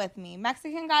battle with me.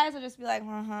 Mexican guys will just be like,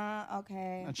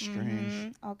 okay. That's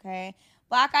strange. Okay.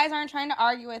 Black guys aren't trying to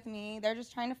argue with me. They're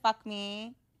just trying to fuck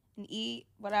me and eat,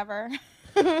 whatever.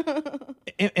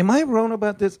 Am I wrong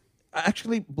about this?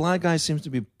 Actually, black guys seems to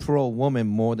be pro-woman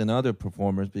more than other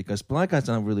performers because black guys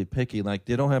aren't really picky. Like,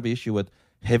 they don't have an issue with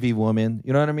heavy women.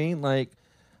 You know what I mean? Like,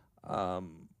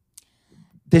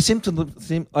 they seem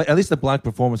to at least the black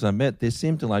performers I met, they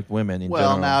seem to like women in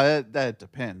Well, general. now that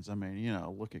depends. I mean,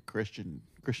 look at Christian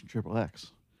Triple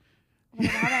X. What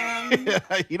about him?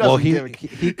 he Well, doesn't he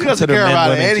doesn't consider care men about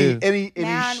women any too. any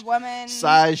Man, woman,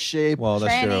 size, shape. Well,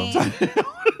 that's tranny. true.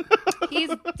 He's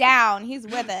down. He's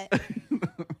with it.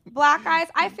 Black guys,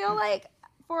 I feel like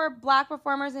for black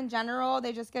performers in general,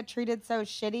 they just get treated so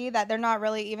shitty that they're not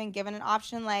really even given an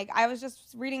option. Like, I was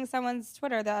just reading someone's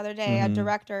Twitter the other day, a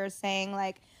director saying,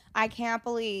 like, I can't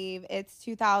believe it's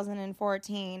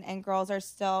 2014 and girls are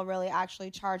still really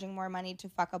actually charging more money to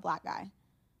fuck a black guy.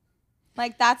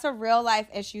 Like, that's a real life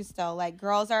issue still. Like,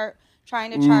 girls are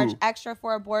trying to charge extra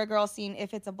for a boy-girl scene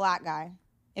if it's a black guy,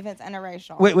 if it's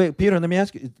interracial. Wait, Peter, let me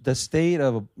ask you. The state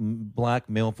of a black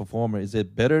male performer, is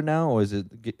it better now or is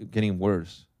it getting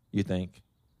worse, you think?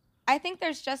 I think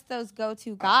there's just those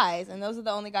go-to guys, and those are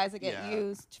the only guys that get Yeah.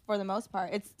 used for the most part.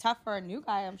 It's tough for a new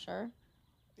guy, I'm sure.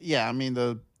 Yeah, I mean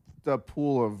the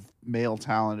pool of male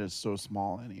talent is so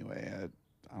small anyway.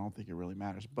 I don't think it really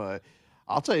matters. But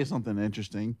I'll tell you something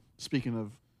interesting. Speaking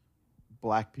of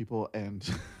black people and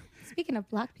Speaking of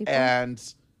black people. and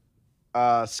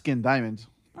Skin Diamond,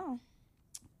 Oh.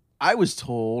 I was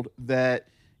told that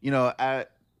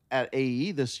at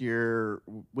AE this year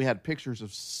we had pictures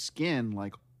of Skin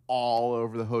like all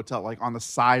over the hotel, like on the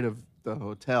side of the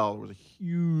hotel. There was a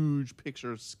huge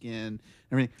picture of Skin and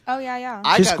everything. Oh, yeah.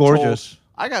 I She's got gorgeous.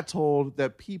 I got told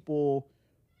that people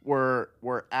were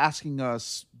asking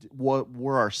us what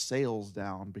were our sales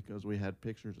down because we had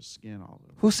pictures of Skin all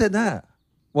over Who said that?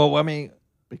 Well, I mean,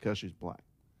 because she's black.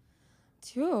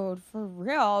 Dude, for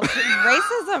real.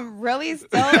 Racism really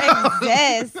still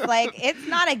exists. Like, it's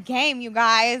not a game, you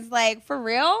guys. Like, for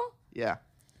real? Yeah.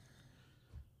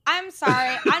 I'm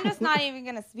sorry. I'm just not even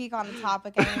going to speak on the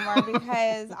topic anymore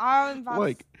because I'm about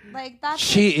Like- that's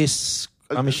she is.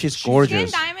 I mean, she's Skin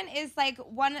gorgeous. Diamond is like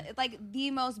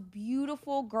the most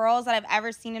beautiful girls that I've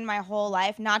ever seen in my whole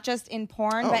life, not just in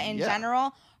porn, Oh, but in yeah.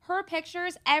 general. Her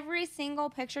pictures, every single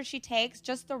picture she takes,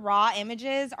 just the raw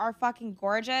images are fucking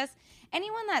gorgeous.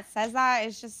 Anyone that says that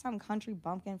is just some country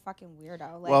bumpkin fucking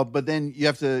weirdo. Like, Well, but then you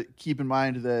have to keep in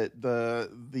mind that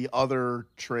the other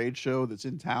trade show that's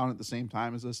in town at the same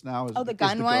time as this now is the is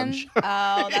gun one? show.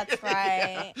 Oh, that's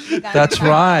right. The gun That's show.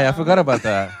 right. I forgot about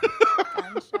that.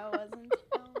 Gun show was in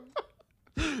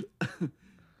town.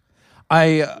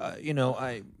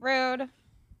 I Rude.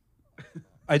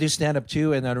 I do stand up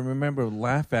too, and I remember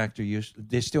Laugh Factory.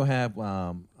 They still have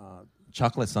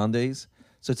chocolate sundaes,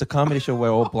 so it's a comedy show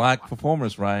where all black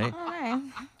performers, right? All right.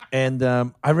 And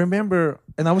I remember,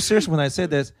 and I was serious when I said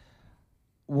this.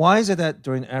 Why is it that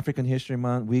during African History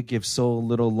Month we give so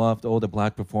little love to all the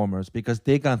black performers? Because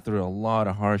they gone through a lot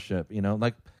of hardship,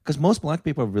 because most black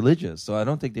people are religious, so I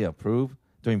don't think they approve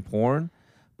doing porn,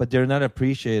 but they're not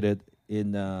appreciated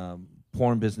in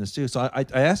porn business too. So I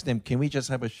asked them, can we just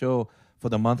have a show for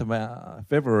the month of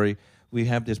February? We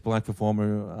have this black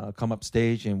performer come up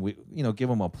stage and we, give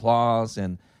them applause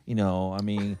and,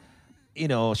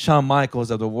 Shawn Michaels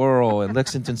of the world and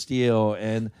Lexington Steele.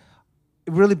 And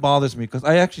really bothers me because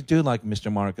I actually do like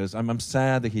Mr. Marcus. I'm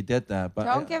sad that he did that, but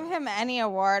Don't give him any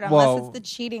award unless Well- it's the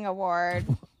cheating award.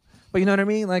 But you know what I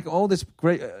mean? Like all this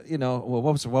great,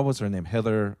 what was her name?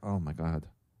 Heather. Oh my God,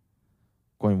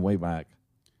 going way back.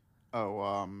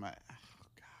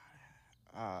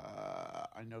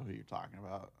 I know who you're talking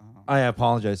about. I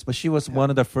apologize, but she was one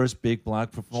of the first big black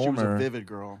She was performer. a vivid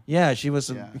girl. Yeah, she was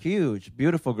Yeah. a huge,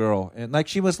 beautiful girl, and like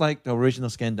she was like the original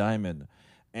Skin Diamond,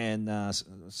 and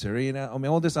Serena. I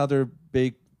mean, all this other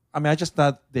big. I mean, I just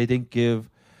thought they didn't give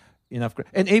enough.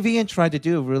 And AVN tried to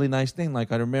do a really nice thing.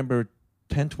 Like I remember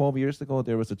 10, 12 years ago,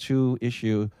 there was a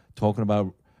 2-issue talking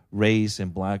about race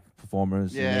and black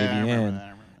performers Yeah, in I AVN, remember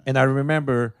that. and I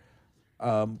remember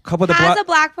couple of the Has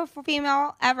black. a black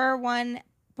female ever won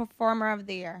Performer of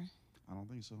the Year? I don't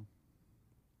think so.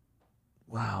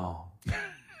 Wow.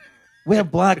 We have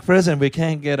black president. We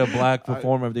can't get a black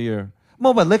performer of the year.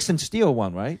 Well, but Lixton Steele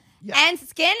won, right? Yeah. And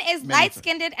Skin is Many light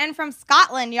skinned and from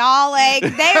Scotland, y'all. Like,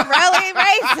 they really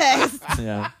racist.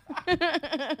 Yeah.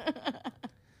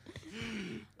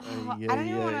 I don't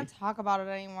even want to talk about it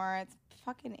anymore. It's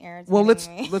fucking irritating. Well, let's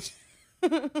me.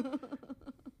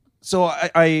 So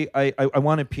I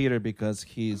wanted Peter because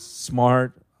he's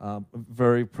smart,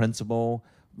 very principled,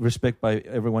 respect by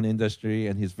everyone in the industry,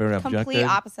 and he's very objective. Complete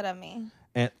opposite of me.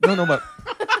 And no, but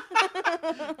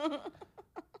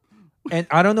and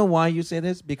I don't know why you say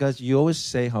this because you always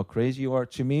say how crazy you are.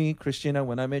 To me, Christina,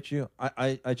 when I met you,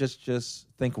 I just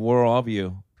think we're all of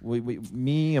you.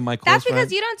 Me and my close That's because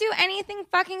friend. you don't do anything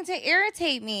fucking to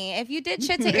irritate me. If you did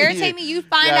shit to irritate me, you'd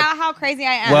find out how crazy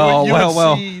I am. Well, You would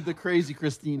well. see the crazy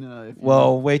Christina. If you-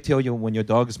 Well, wait till when your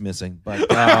dog is missing. But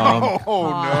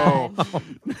oh no!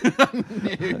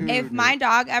 If my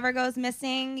dog ever goes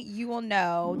missing, you will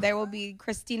know there will be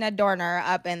Christina Dorner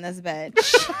up in this bitch.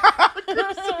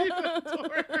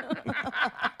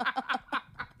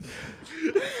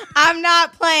 I'm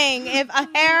not playing. If a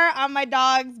hair on my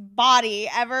dog's body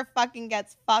ever fucking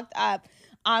gets fucked up,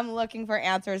 I'm looking for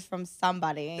answers from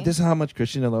somebody. this is how much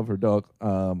Christina loves her dog.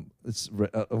 It's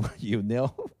you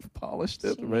nail polished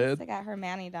it She needs red. to get her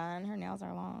mani done. Her nails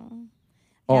are long.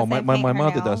 Oh, Yes, my I my paint her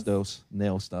mother does nails. those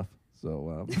nail stuff.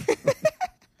 So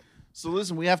So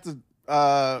listen, we have to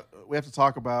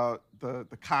talk about the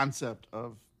concept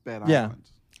of Bed Yeah. Island.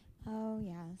 Oh,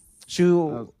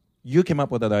 yes. you came up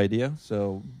with that idea.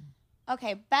 So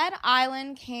Okay, Bed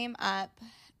Island came up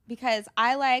because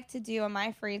I like to do in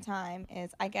my free time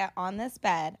is I get on this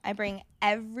bed. I bring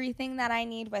everything that I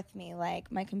need with me,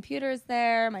 like my computer's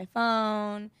there, my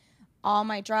phone, all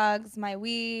my drugs, my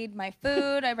weed, my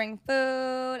food. I bring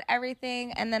food,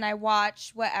 everything, and then I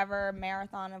watch whatever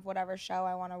marathon of whatever show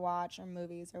I want to watch or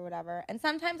movies or whatever. And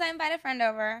sometimes I invite a friend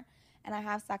over and I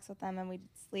have sex with them and we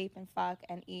sleep and fuck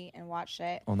and eat and watch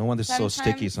shit. oh no wonder it's so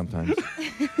sticky sometimes.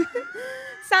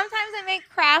 Sometimes I make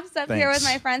crafts up here with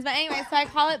Thanks. my friends. But anyway, so I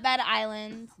call it Bed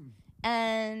Island.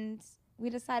 And we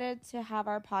decided to have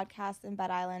our podcast in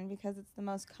Bed Island because it's the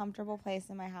most comfortable place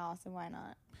in my house. And why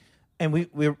not? And we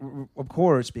of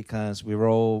course because we were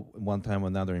all one time or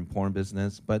another in porn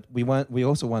business, but we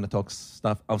also want to talk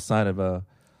stuff outside of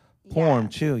porn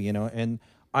Yes. too, you know. And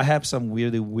I have some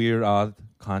really weird odd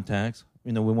contacts.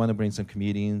 You know, we want to bring some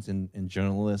comedians and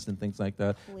journalists and things like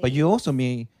that. But you also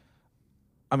we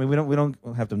don't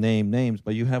have to name names,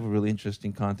 but you have really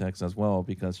interesting contacts as well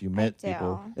because you met do.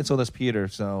 people, and so does Peter.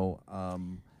 So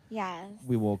Yes.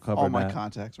 we will cover All my that.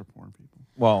 contacts are porn people.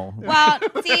 Well, Well,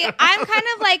 see, I'm kind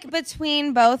of like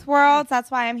between both worlds.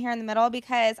 That's why I'm here in the middle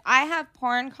because I have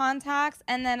porn contacts,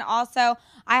 and then also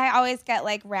I always get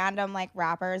like random like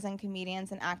rappers and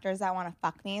comedians and actors that want to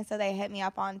fuck me, so they hit me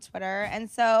up on Twitter, and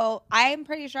so I'm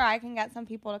pretty sure I can get some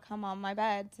people to come on my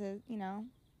bed to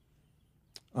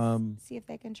see if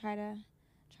they can try to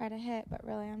hit. But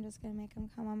really, I'm just gonna make them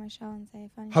come on my show and say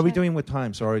funny. how are we shit. doing with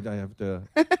time? Sorry, I have to.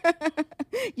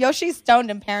 Yoshi's stoned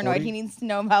and paranoid. 40? He needs to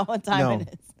know about what time No. it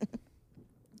is.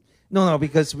 No,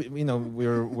 because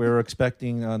we're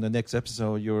expecting on the next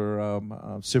episode your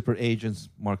super agent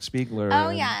Mark Spiegler. Oh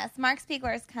and- yes, Mark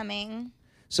Spiegler is coming.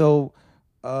 So,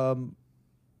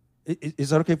 is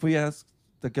that okay if we ask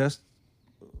the guest?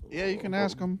 Yeah, you can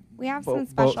ask them. We have some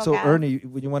special So guests. Ernie,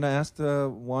 would you want to ask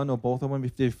one or both of them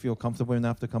if they feel comfortable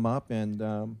enough to come up? And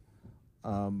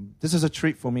this is a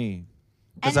treat for me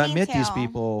because And I me met these too.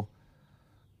 people.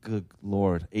 Good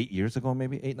Lord, 8 years ago,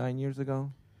 maybe 8-9 years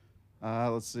ago.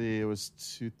 Let's see. It was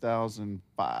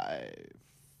 2005.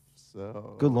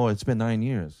 So Good Lord, it's been 9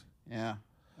 years. Yeah,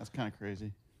 that's kind of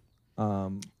crazy.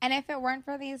 And if it weren't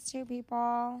for these two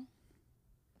people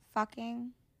fucking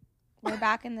way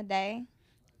back in the day,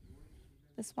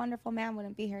 this wonderful man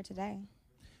wouldn't be here today.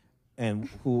 and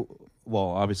who. Well,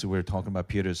 obviously, we're talking about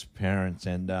Peter's parents,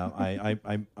 and I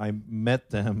met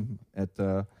them at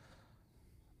the.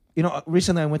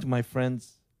 Recently I went to my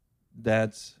friend's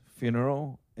dad's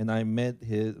funeral, and I met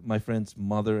my friend's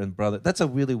mother and brother. That's a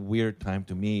really weird time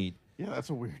to meet. Yeah, that's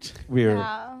a weird.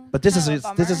 Yeah. But this Kind is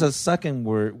of a this is bummer. a second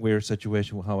weird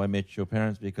situation with how I met your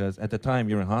parents, because at the time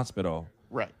you're in hospital,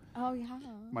 Right. Oh yeah.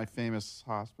 My famous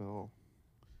hospital.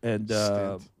 and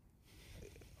Stint.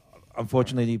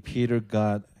 unfortunately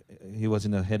he was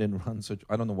in a hit and run.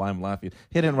 I don't know why I'm laughing.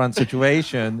 Hit and run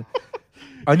situation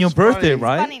on your It's birthday, funny.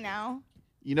 right? Funny now.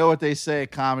 You know what they say?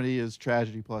 Comedy is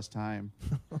tragedy plus time.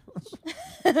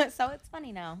 So it's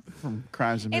funny now. From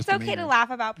crimes and It's okay to misdemeanors. laugh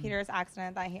about Peter's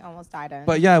accident that he almost died in.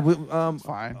 But yeah,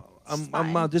 Fine.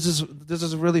 fine. this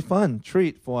is a really fun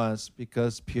treat for us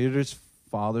because Peter's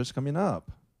father's coming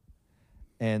up,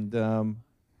 and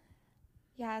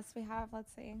Yes, we have.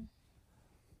 Let's see.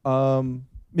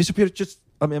 Mr. Peter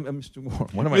Mr. Warren.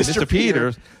 What am I? Mr. Mr.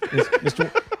 Peter.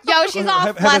 Mr. Yo, she's all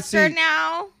Have a flustered seat.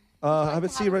 now. Have a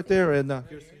seat right there, and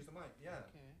here's the mic. Yeah.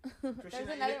 There's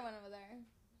another one over there.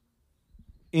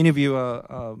 Interview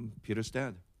Peter's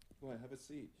dad. Go ahead, have a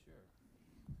seat. Sure.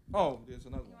 Oh, there's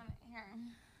another You one. want it? Here.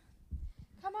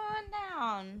 Come on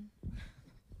down.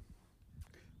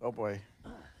 Oh boy,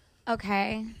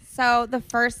 Okay, so the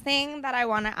first thing that I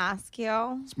want to ask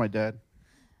you, it's my dad.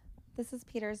 this is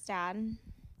Peter's dad.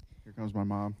 Here comes my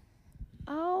mom.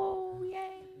 Oh,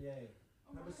 yay. Yay.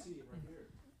 Have a seat right here.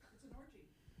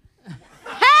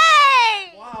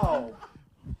 Hey! Wow.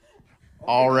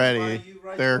 Already,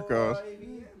 there it goes.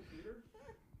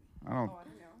 I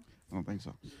don't think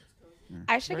so.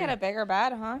 I should get a bigger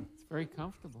bed, huh? It's very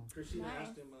comfortable. Christina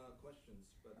asked him questions,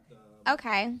 but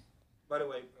Okay. by the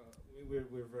way,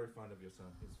 we're very fond of your son.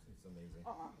 He's amazing.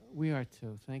 We are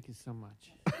too. Thank you so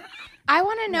much. I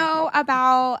want to know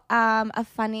about a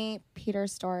funny Peter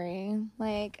story,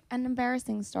 like an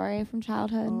embarrassing story from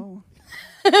childhood. Oh.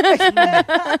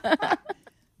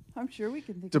 I'm sure we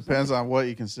can think of Depends on what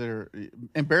you consider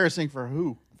embarrassing for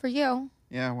who. For you.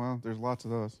 Yeah, well, there's lots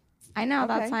of those, I know, Okay.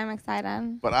 that's why I'm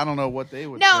excited. but I don't know what they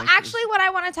would. No, think is- actually, what I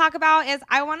want to talk about is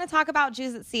I want to talk about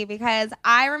Jews at Sea because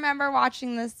I remember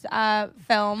watching this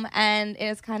film and it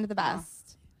is kind of the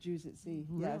best. Jews at Sea.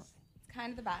 Yes. It's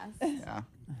kind of the best. yeah.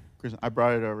 I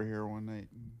brought it over here one night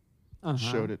and Uh-huh.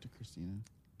 showed it to Christina.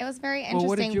 It was very Well,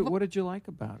 interesting. what did you like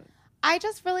about it? I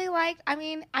just really liked,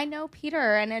 I know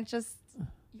Peter and it just,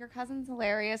 your cousin's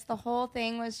hilarious. The whole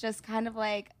thing was just kind of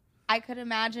like, I could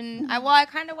imagine, I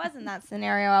kind of was in that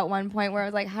scenario at one point where I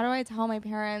was like, how do I tell my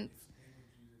parents?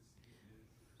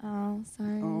 Oh,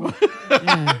 sorry. Oh.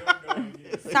 Yeah.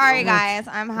 Sorry, guys.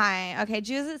 I'm high. Okay,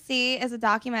 Jews at Sea is a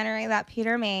documentary that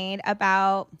Peter made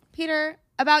about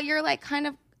your like kind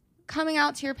of coming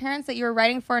out to your parents that you were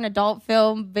writing for an adult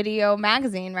film video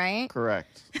magazine, right?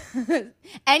 Correct.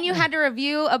 And you had to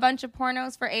review a bunch of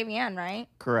pornos for AVN, right?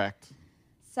 Correct.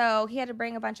 So he had to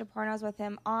bring a bunch of pornos with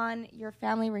him on your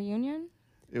family reunion.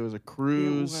 It was a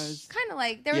cruise. was- Kind of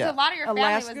like there was Yeah. a lot of your family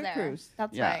Alaska was there. cruise.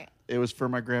 That's Yeah. right. It was for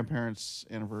my grandparents'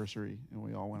 anniversary, and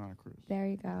we all went on a cruise. There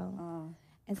you go. Oh.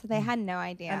 And so they had no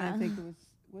idea. And I think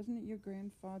wasn't it your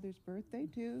grandfather's birthday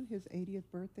too? His 80th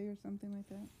birthday or something like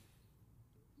that?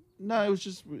 No, it was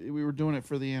just we were doing it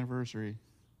for the anniversary,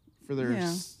 for their Yeah.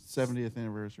 70th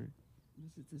anniversary.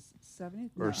 Was it the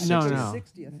 70th? Or I think it was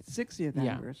 60th. 60th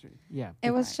Yeah. anniversary. Yeah.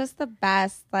 It was just the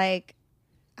best. Like,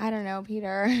 I don't know,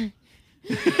 Peter.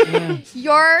 Yeah.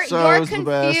 You're So it was the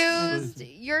best. confused.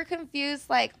 You're confused.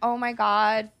 Like, oh my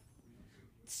god,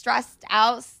 stressed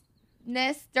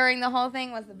outness during the whole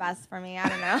thing was the best for me. I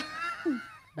don't know.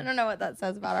 I don't know what that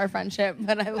says about our friendship,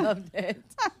 but I loved it.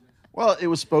 Well, it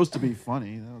was supposed to be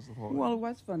funny. That was the whole. Well, it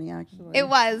was funny actually. It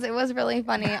was. It was really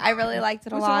funny. I really liked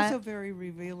it It a was lot. also very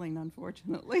revealing,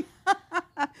 unfortunately.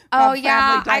 Oh, About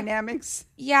yeah, family dynamics.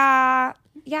 Yeah.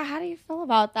 Yeah, how do you feel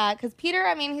about that? Because Peter,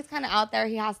 I mean, he's kind of out there.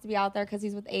 He has to be out there because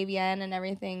he's with AVN and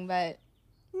everything, but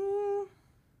Mm,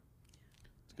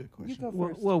 It's a good you question. go Well,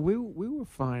 first. well, we were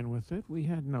fine with it. We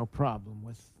had no problem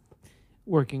with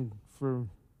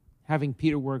having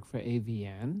Peter work for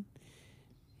AVN.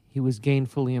 He was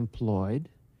gainfully employed.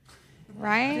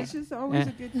 right? This is always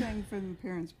a good thing from the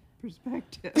parents'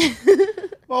 perspective.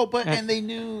 Well, but and they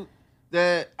knew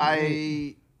that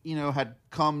I, had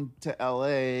come to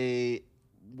LA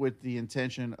with the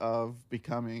intention of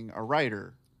becoming a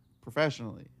writer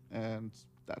professionally, and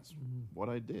that's what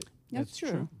I did. That's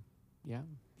true. Yeah.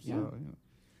 So, Yeah.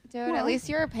 Dude, Well- at least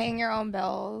you were paying your own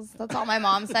bills. That's all my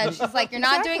mom said. She's like, you're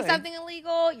not doing Exactly. something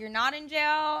illegal, you're not in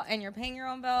jail, and you're paying your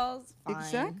own bills. Fine.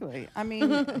 Exactly. I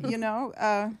mean,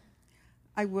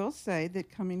 I will say that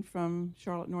coming from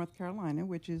Charlotte, North Carolina,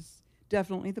 which is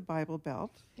definitely the Bible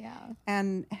Belt. Yeah.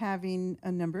 And having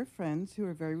a number of friends who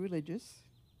are very religious.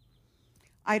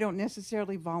 I don't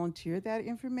necessarily volunteer that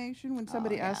information. When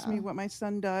somebody asks me what my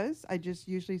son does, I just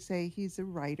usually say he's a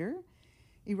writer.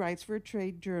 He writes for a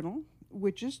trade journal,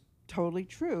 which is totally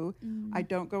true. I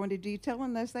don't go into detail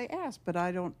unless they ask, but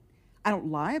I don't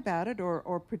lie about it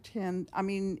or pretend. I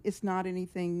mean, it's not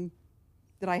anything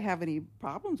that I have any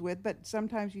problems with, but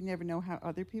sometimes you never know how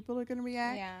other people are going to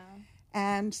react. Yeah.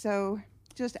 And so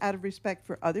just out of respect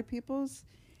for other people's,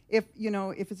 if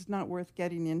it's not worth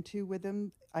getting into with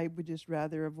them, I would just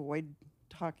rather avoid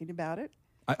talking about it.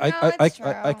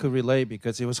 I could relate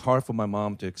because it was hard for my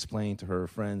mom to explain to her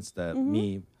friends that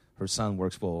her son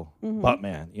works for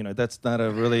Buttman. That's not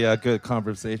a really good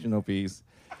conversational piece.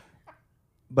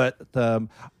 But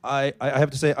I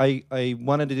have to say, I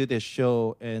wanted to do this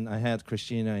show, and I had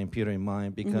Christina and Peter in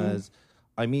mind because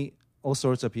I meet all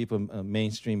sorts of people in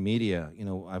mainstream media.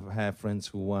 I've had friends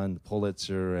who won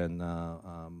Pulitzer and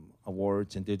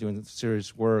awards, and they're doing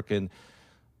serious work. And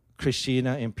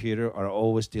Christina and Peter are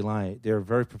always delight. They're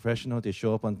very professional. They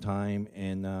show up on time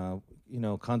and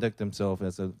conduct themselves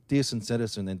as a decent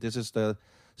citizen. And this is the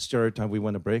stereotype we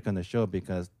want to break on the show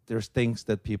because there's things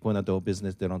that people in adult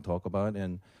business they don't talk about.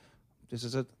 And this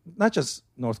is not just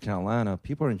North Carolina.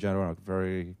 People in general are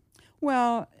very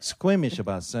squeamish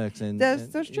about sex. And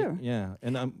that's true. Yeah,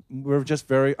 and I'm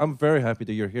very happy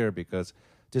that you're here because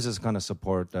this is kind of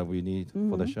support that we need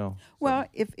for the show. Well,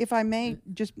 if I may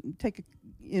just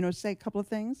say a couple of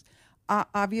things.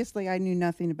 Obviously, I knew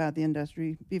nothing about the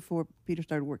industry before Peter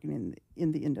started working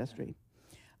in the industry.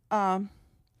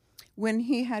 When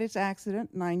he had his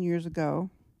accident 9 years ago,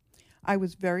 I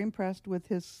was very impressed with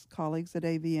his colleagues at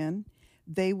AVN.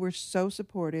 They were so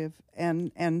supportive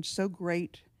and so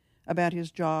great about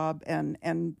his job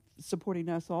and supporting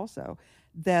us also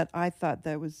that I thought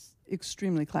that was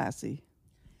extremely classy.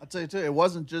 I'll tell you too, it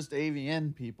wasn't just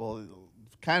AVN people,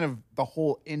 kind of the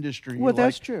whole industry. Well,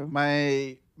 that's true.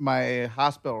 My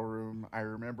hospital room, I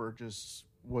remember, just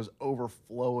was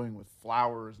overflowing with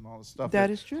flowers and all this stuff. That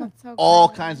is true. That's so All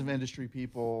cool. kinds of industry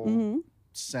people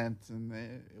sent, and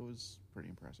it was pretty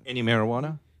impressive. Any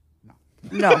marijuana?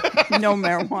 No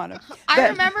marijuana. I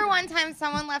remember one time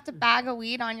someone left a bag of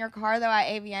weed on your car, though, at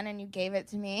AVN, and you gave it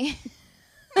to me.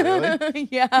 Really?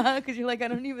 Yeah, because you're like, I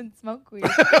don't even smoke weed.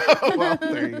 Well,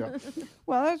 there you go.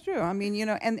 Well, that's true. I mean,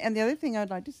 and the other thing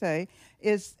I'd like to say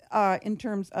is in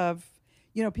terms of,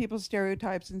 people's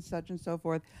stereotypes and such and so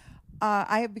forth,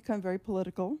 I have become very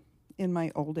political in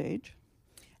my old age.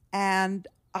 And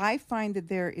I find that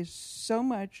there is so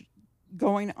much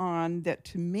going on that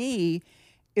to me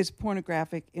is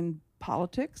pornographic in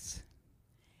politics,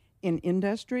 in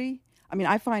industry. I mean,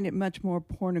 I find it much more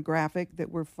pornographic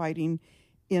that we're fighting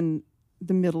in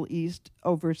the Middle East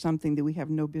over something that we have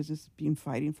no business being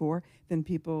fighting for than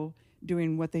people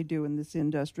doing what they do in this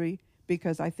industry,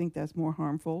 because I think that's more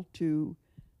harmful to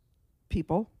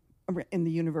people in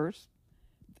the universe.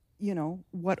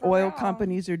 What oil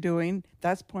companies are doing,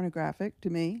 that's pornographic to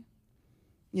me.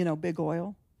 Big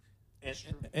oil.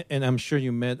 And I'm sure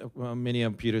you met many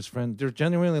of Peter's friends. They're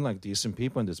genuinely like decent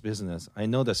people in this business. I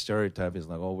know the stereotype is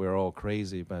like, oh, we're all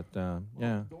crazy, but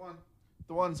yeah.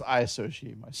 The ones I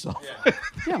associate myself.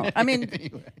 No, I mean,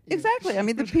 Anyway. exactly. I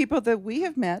mean, the people that we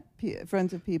have met,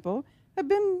 friends of people, have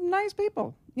been nice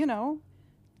people.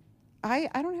 I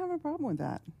don't have a problem with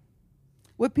that.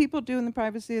 What people do in the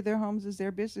privacy of their homes is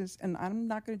their business, and I'm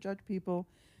not going to judge people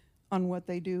on what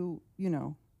they do.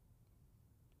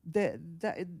 That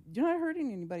you're not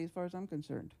hurting anybody as far as I'm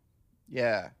concerned.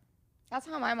 Yeah. That's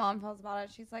how my mom feels about it.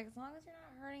 She's like, as long as you're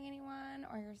not hurting anyone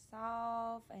or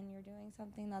yourself and you're doing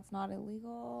something that's not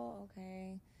illegal,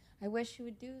 okay. I wish you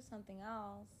would do something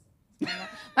else.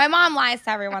 My mom lies to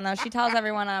everyone, though. She tells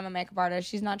everyone I'm a makeup artist.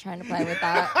 She's not trying to play with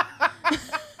that.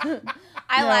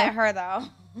 I let her, though.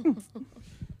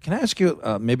 Can I ask you,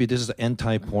 maybe this is an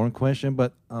anti-porn question,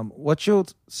 but what's your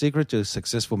secret to a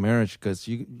successful marriage? Because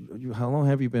you, how long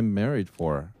have you been married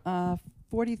for?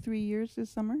 43 years this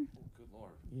summer. Good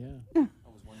Lord. Yeah.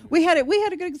 We had a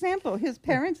good example. His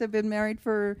parents have been married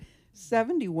for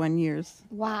 71 years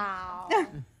Wow.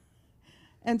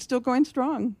 and still going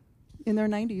strong in their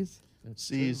 90s.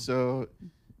 See, so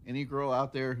any girl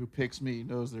out there who picks me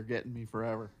knows they're getting me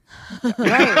forever.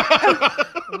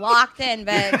 Locked in,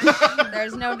 bitch.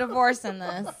 There's no divorce in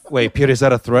this. Wait, Peter, is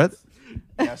that a threat?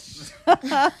 Yes.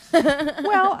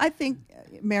 Well, I think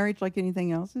marriage, like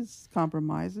anything else, is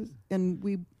compromises, and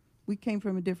we came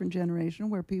from a different generation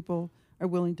where people are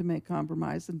willing to make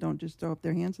compromise and don't just throw up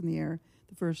their hands in the air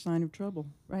the first sign of trouble,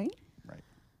 right? Right.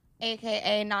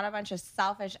 AKA not a bunch of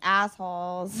selfish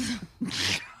assholes.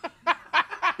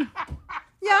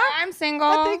 I'm single.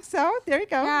 I think so. There you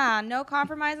go. Yeah, no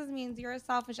compromises means you're a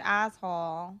selfish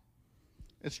asshole.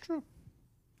 It's true.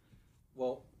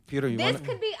 Well, Peter, you This want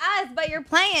could be us, but you're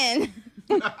playing.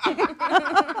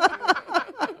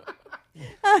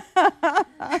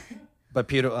 But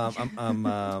Peter,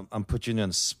 I'm putting you on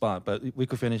the spot. But we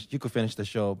could finish. You could finish the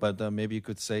show. But maybe you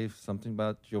could say something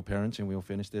about your parents, and we'll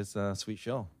finish this sweet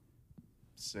show.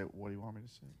 Say, what do you want me to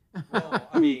say? Well,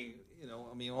 I mean,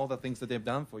 all the things that they've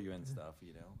done for you and stuff.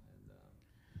 And,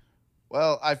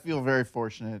 Well, I feel very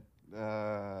fortunate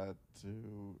to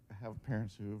have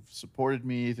parents who've supported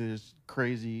me through this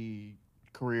crazy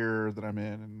career that I'm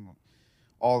in and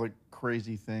all the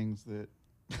crazy things that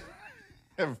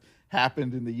have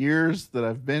happened in the years that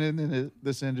I've been in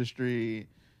this industry.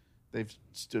 They've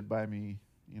stood by me,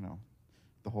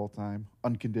 the whole time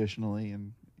unconditionally,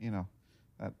 and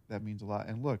that means a lot.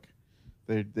 And look,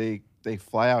 they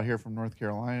fly out here from North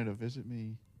Carolina to visit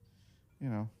me.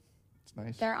 It's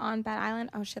nice. They're on Bad Island.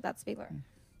 Oh shit, that's Spiegler.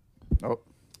 Oh,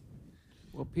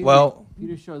 Well,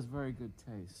 Peter shows very good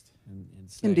taste in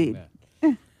saying Indeed.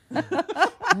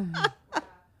 that.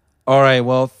 All right.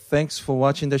 Well, thanks for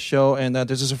watching the show. And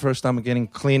this is the first time I'm getting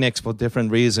Kleenex for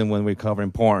different reason when we're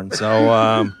covering porn.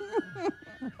 So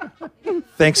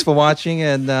thanks for watching,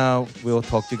 and we'll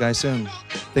talk to you guys soon.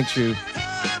 Thanks, you.